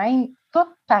même, tout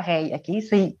pareil. OK?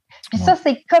 Puis ça,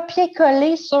 c'est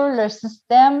copié-collé sur le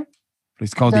système de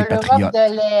l'Europe patriotes.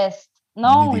 de l'Est.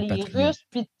 Non, les Russes,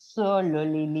 puis tout ça, là,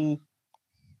 les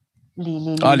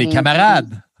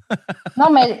camarades! Non,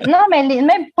 mais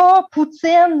même pas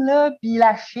Poutine, là, puis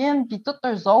la Chine, puis tous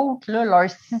eux autres, là, leur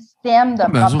système de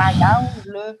propagande,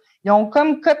 là, ils ont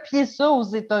comme copié ça aux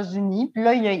États-Unis, puis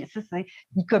là, ils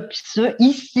copient ça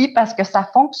ici parce que ça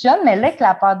fonctionne, mais là, avec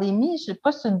la pandémie, je sais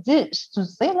pas si tu le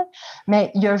sais, là,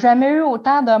 mais il n'y a jamais eu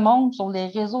autant de monde sur les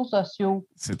réseaux sociaux.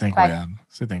 C'est incroyable.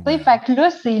 Fait que là,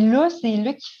 c'est là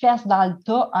qu'ils fessent dans le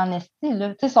tas en esti, là.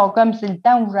 Tu sais, sont comme c'est le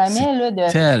temps ou jamais, là,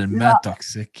 de... tellement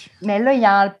toxique. Mais là, il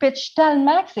en pitch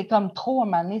tellement que c'est comme trop à un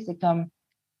moment donné. C'est comme...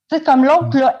 Tu sais, comme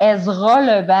l'autre, là, Ezra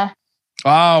Levant.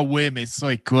 Ah oui, mais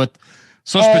ça, écoute.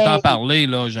 Ça, je peux t'en parler,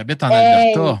 là. J'habite en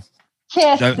Alberta.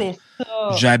 Qu'est-ce que c'est ça?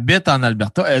 J'habite en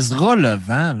Alberta. Ezra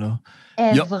Levant, là.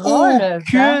 Il n'y a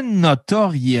aucune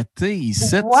notoriété ici.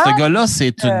 Ce gars-là,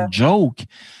 c'est une joke.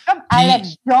 Comme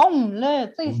Alex Jones, là.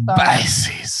 Tu sais,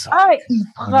 c'est ça. Ah, il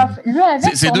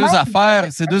profite. C'est deux affaires.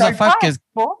 C'est deux affaires que...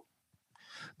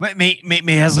 Mais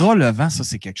Ezra Levant, ça,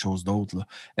 c'est quelque chose d'autre. Là.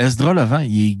 Ezra Levant,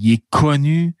 il est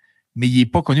connu, mais il n'est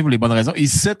pas connu pour les bonnes raisons.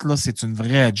 Ici, là, c'est une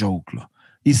vraie joke. Là.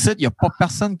 Ici, il n'y a pas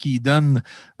personne qui donne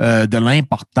de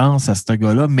l'importance à ce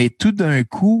gars-là, mais tout d'un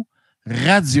coup,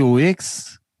 Radio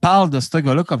X parle de ce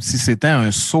gars-là comme si c'était un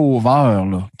sauveur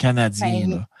là,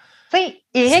 canadien. Tu sais,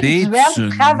 Éric Duhem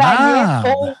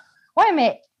travaillait pour... Oui,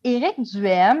 mais Éric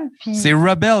Duhem... Puis... C'est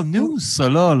Rebel News, ça,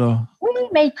 là. Oui,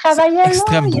 mais il travaillait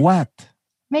extrême droite.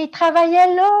 Mais il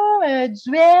travaillait là,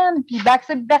 Duhem, puis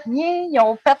Maxime Bernier, ils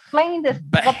ont fait plein de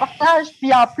reportages,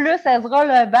 puis en plus, Ezra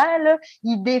Levant, là,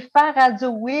 il défend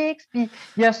Radio X, puis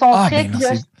il a son truc, il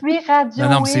a suivi Radio X.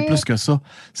 Non, mais c'est plus que ça.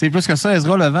 C'est plus que ça.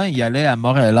 Ezra Levant, il allait à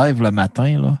Montréal Live le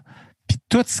matin, là, puis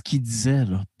tout ce qu'il disait,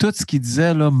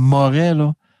 là, Moret,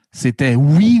 là, c'était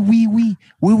oui,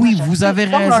 vous avez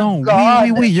raison.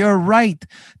 Oui, you're right.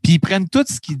 Puis ils prennent tout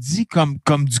ce qu'il dit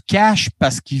comme du cash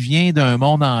parce qu'il vient d'un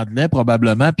monde anglais,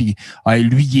 probablement. Puis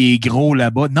lui, il est gros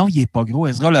là-bas. Non, il est pas gros.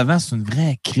 Ezra Levant, c'est une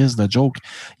vraie crise de joke.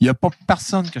 Il n'y a pas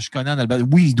personne que je connais en Alberta.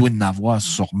 Oui, il doit y en avoir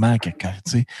sûrement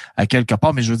à quelque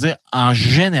part. Mais je veux dire, en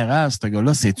général, ce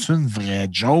gars-là, c'est une vraie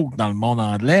joke dans le monde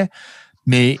anglais.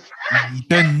 Mais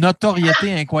il a une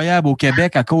notoriété incroyable au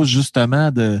Québec à cause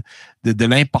justement de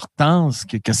l'importance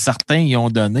que certains y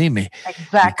ont donné. Mais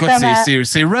écoute,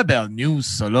 c'est Rebel News,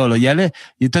 ça. Là.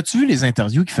 T'as-tu vu les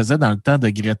interviews qu'il faisait dans le temps de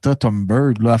Greta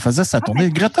Thunberg? Là? Elle faisait sa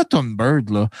tournée. Greta Thunberg,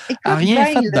 là, elle n'a rien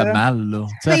fait de mal. Là.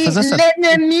 C'est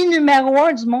l'ennemi numéro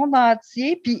 1 du monde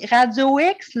entier. Puis Radio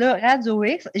X,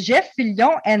 Jeff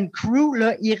Fillion and crew,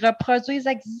 là, ils reproduisent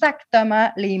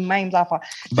exactement les mêmes affaires.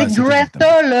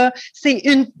 Greta, là, c'est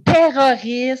une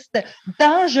terroriste,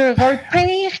 dangereuse,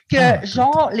 pire que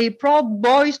genre les Proud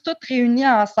Boys tous réunis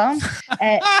ensemble.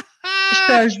 Je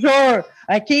te jure,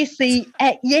 OK,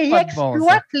 il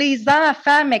exploite les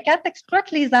enfants, mais quand tu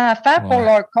exploites les enfants pour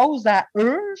leur cause à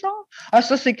eux, genre,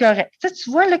 ça c'est correct.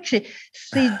 Tu vois là que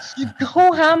c'est du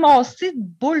gros ramassé de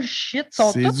bullshit.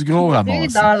 C'est du gros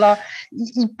ramassé.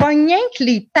 Ils pognent rien que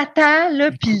les tatas,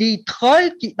 là, puis les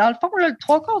trolls, dans le fond, là, le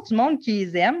 3/4 du monde qui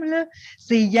les aime, là,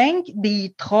 c'est rien que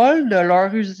des trolls de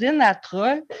leur usine à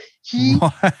trolls qui,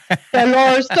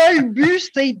 leur seul but,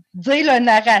 c'est de dire le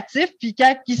narratif, puis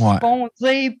quand ils se font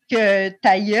dire que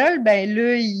ta gueule, ben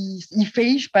là, ils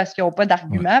figent parce qu'ils n'ont pas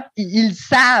d'argument, puis ils le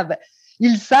savent.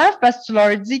 Ils le savent parce que tu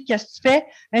leur dis qu'est-ce que tu fais.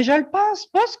 Mais je ne pense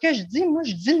pas ce que je dis. Moi,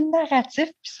 je dis le narratif,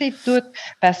 puis c'est tout.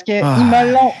 Parce que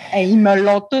ils me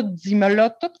l'ont tout dit, ils me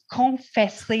l'ont tout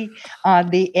confessé en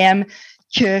DM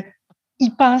que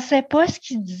ils pensaient pas ce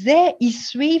qu'ils disaient, ils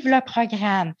suivent le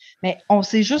programme. Mais on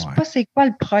sait juste pas c'est quoi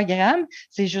le programme.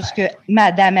 C'est juste que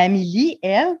Madame Amélie,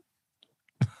 elle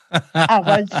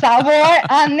va le savoir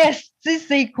en esti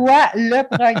c'est quoi le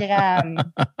programme.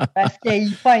 Parce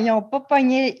qu'ils n'ont pas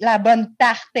pogné la bonne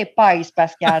tarte épaisse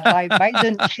parce qu'elle a l'air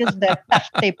d'une crise de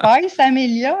tarte épaisse,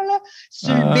 Amelia, là,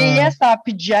 sur le BS en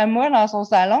pyjama dans son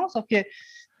salon. Sauf que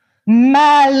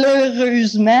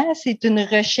malheureusement, c'est une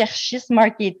recherchiste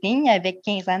marketing avec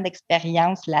 15 ans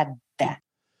d'expérience là-dedans.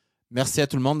 Merci à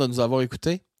tout le monde de nous avoir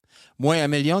écoutés. Moi et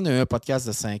Amelia, on a eu un podcast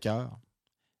de 5 heures.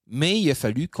 Mais il a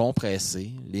fallu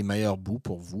compresser les meilleurs bouts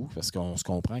pour vous parce qu'on se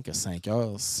comprend que 5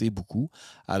 heures, c'est beaucoup.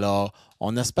 Alors,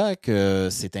 on espère que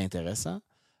c'est intéressant.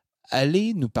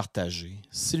 Allez nous partager.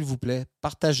 S'il vous plaît,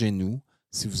 partagez-nous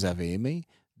si vous avez aimé.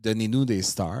 Donnez-nous des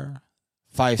stars.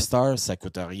 5 stars, ça ne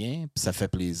coûte rien puis ça fait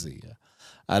plaisir.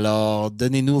 Alors,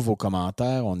 donnez-nous vos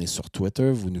commentaires. On est sur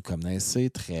Twitter. Vous nous connaissez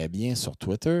très bien sur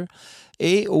Twitter.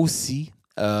 Et aussi,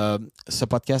 ce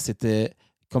podcast était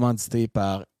commandité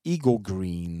par Ego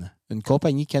Green, une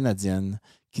compagnie canadienne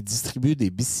qui distribue des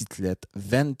bicyclettes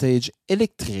vintage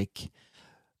électriques,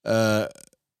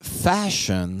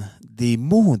 fashion, des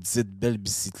maudites belles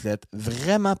bicyclettes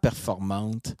vraiment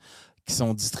performantes qui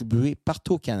sont distribuées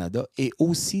partout au Canada et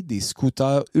aussi des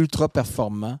scooters ultra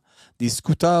performants, des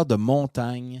scooters de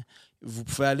montagne. Vous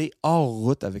pouvez aller hors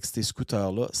route avec ces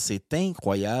scooters-là. C'est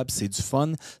incroyable, c'est du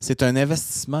fun. C'est un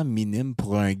investissement minime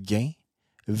pour un gain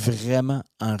vraiment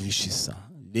enrichissant.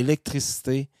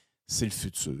 L'électricité, c'est le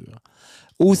futur.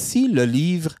 Aussi, le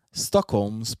livre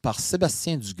Stockholm par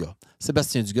Sébastien Dugas.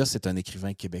 Sébastien Dugas, c'est un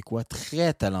écrivain québécois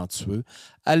très talentueux.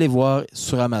 Allez voir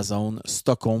sur Amazon,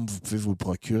 Stockholm, vous pouvez vous le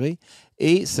procurer.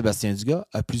 Et Sébastien Dugas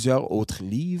a plusieurs autres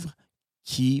livres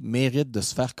qui méritent de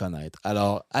se faire connaître.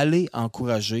 Alors, allez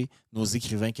encourager nos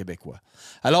écrivains québécois.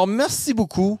 Alors, merci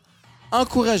beaucoup.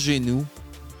 Encouragez-nous.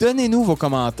 Donnez-nous vos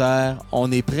commentaires.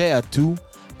 On est prêt à tout.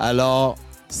 Alors,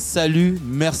 salut,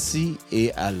 merci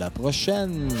et à la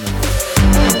prochaine.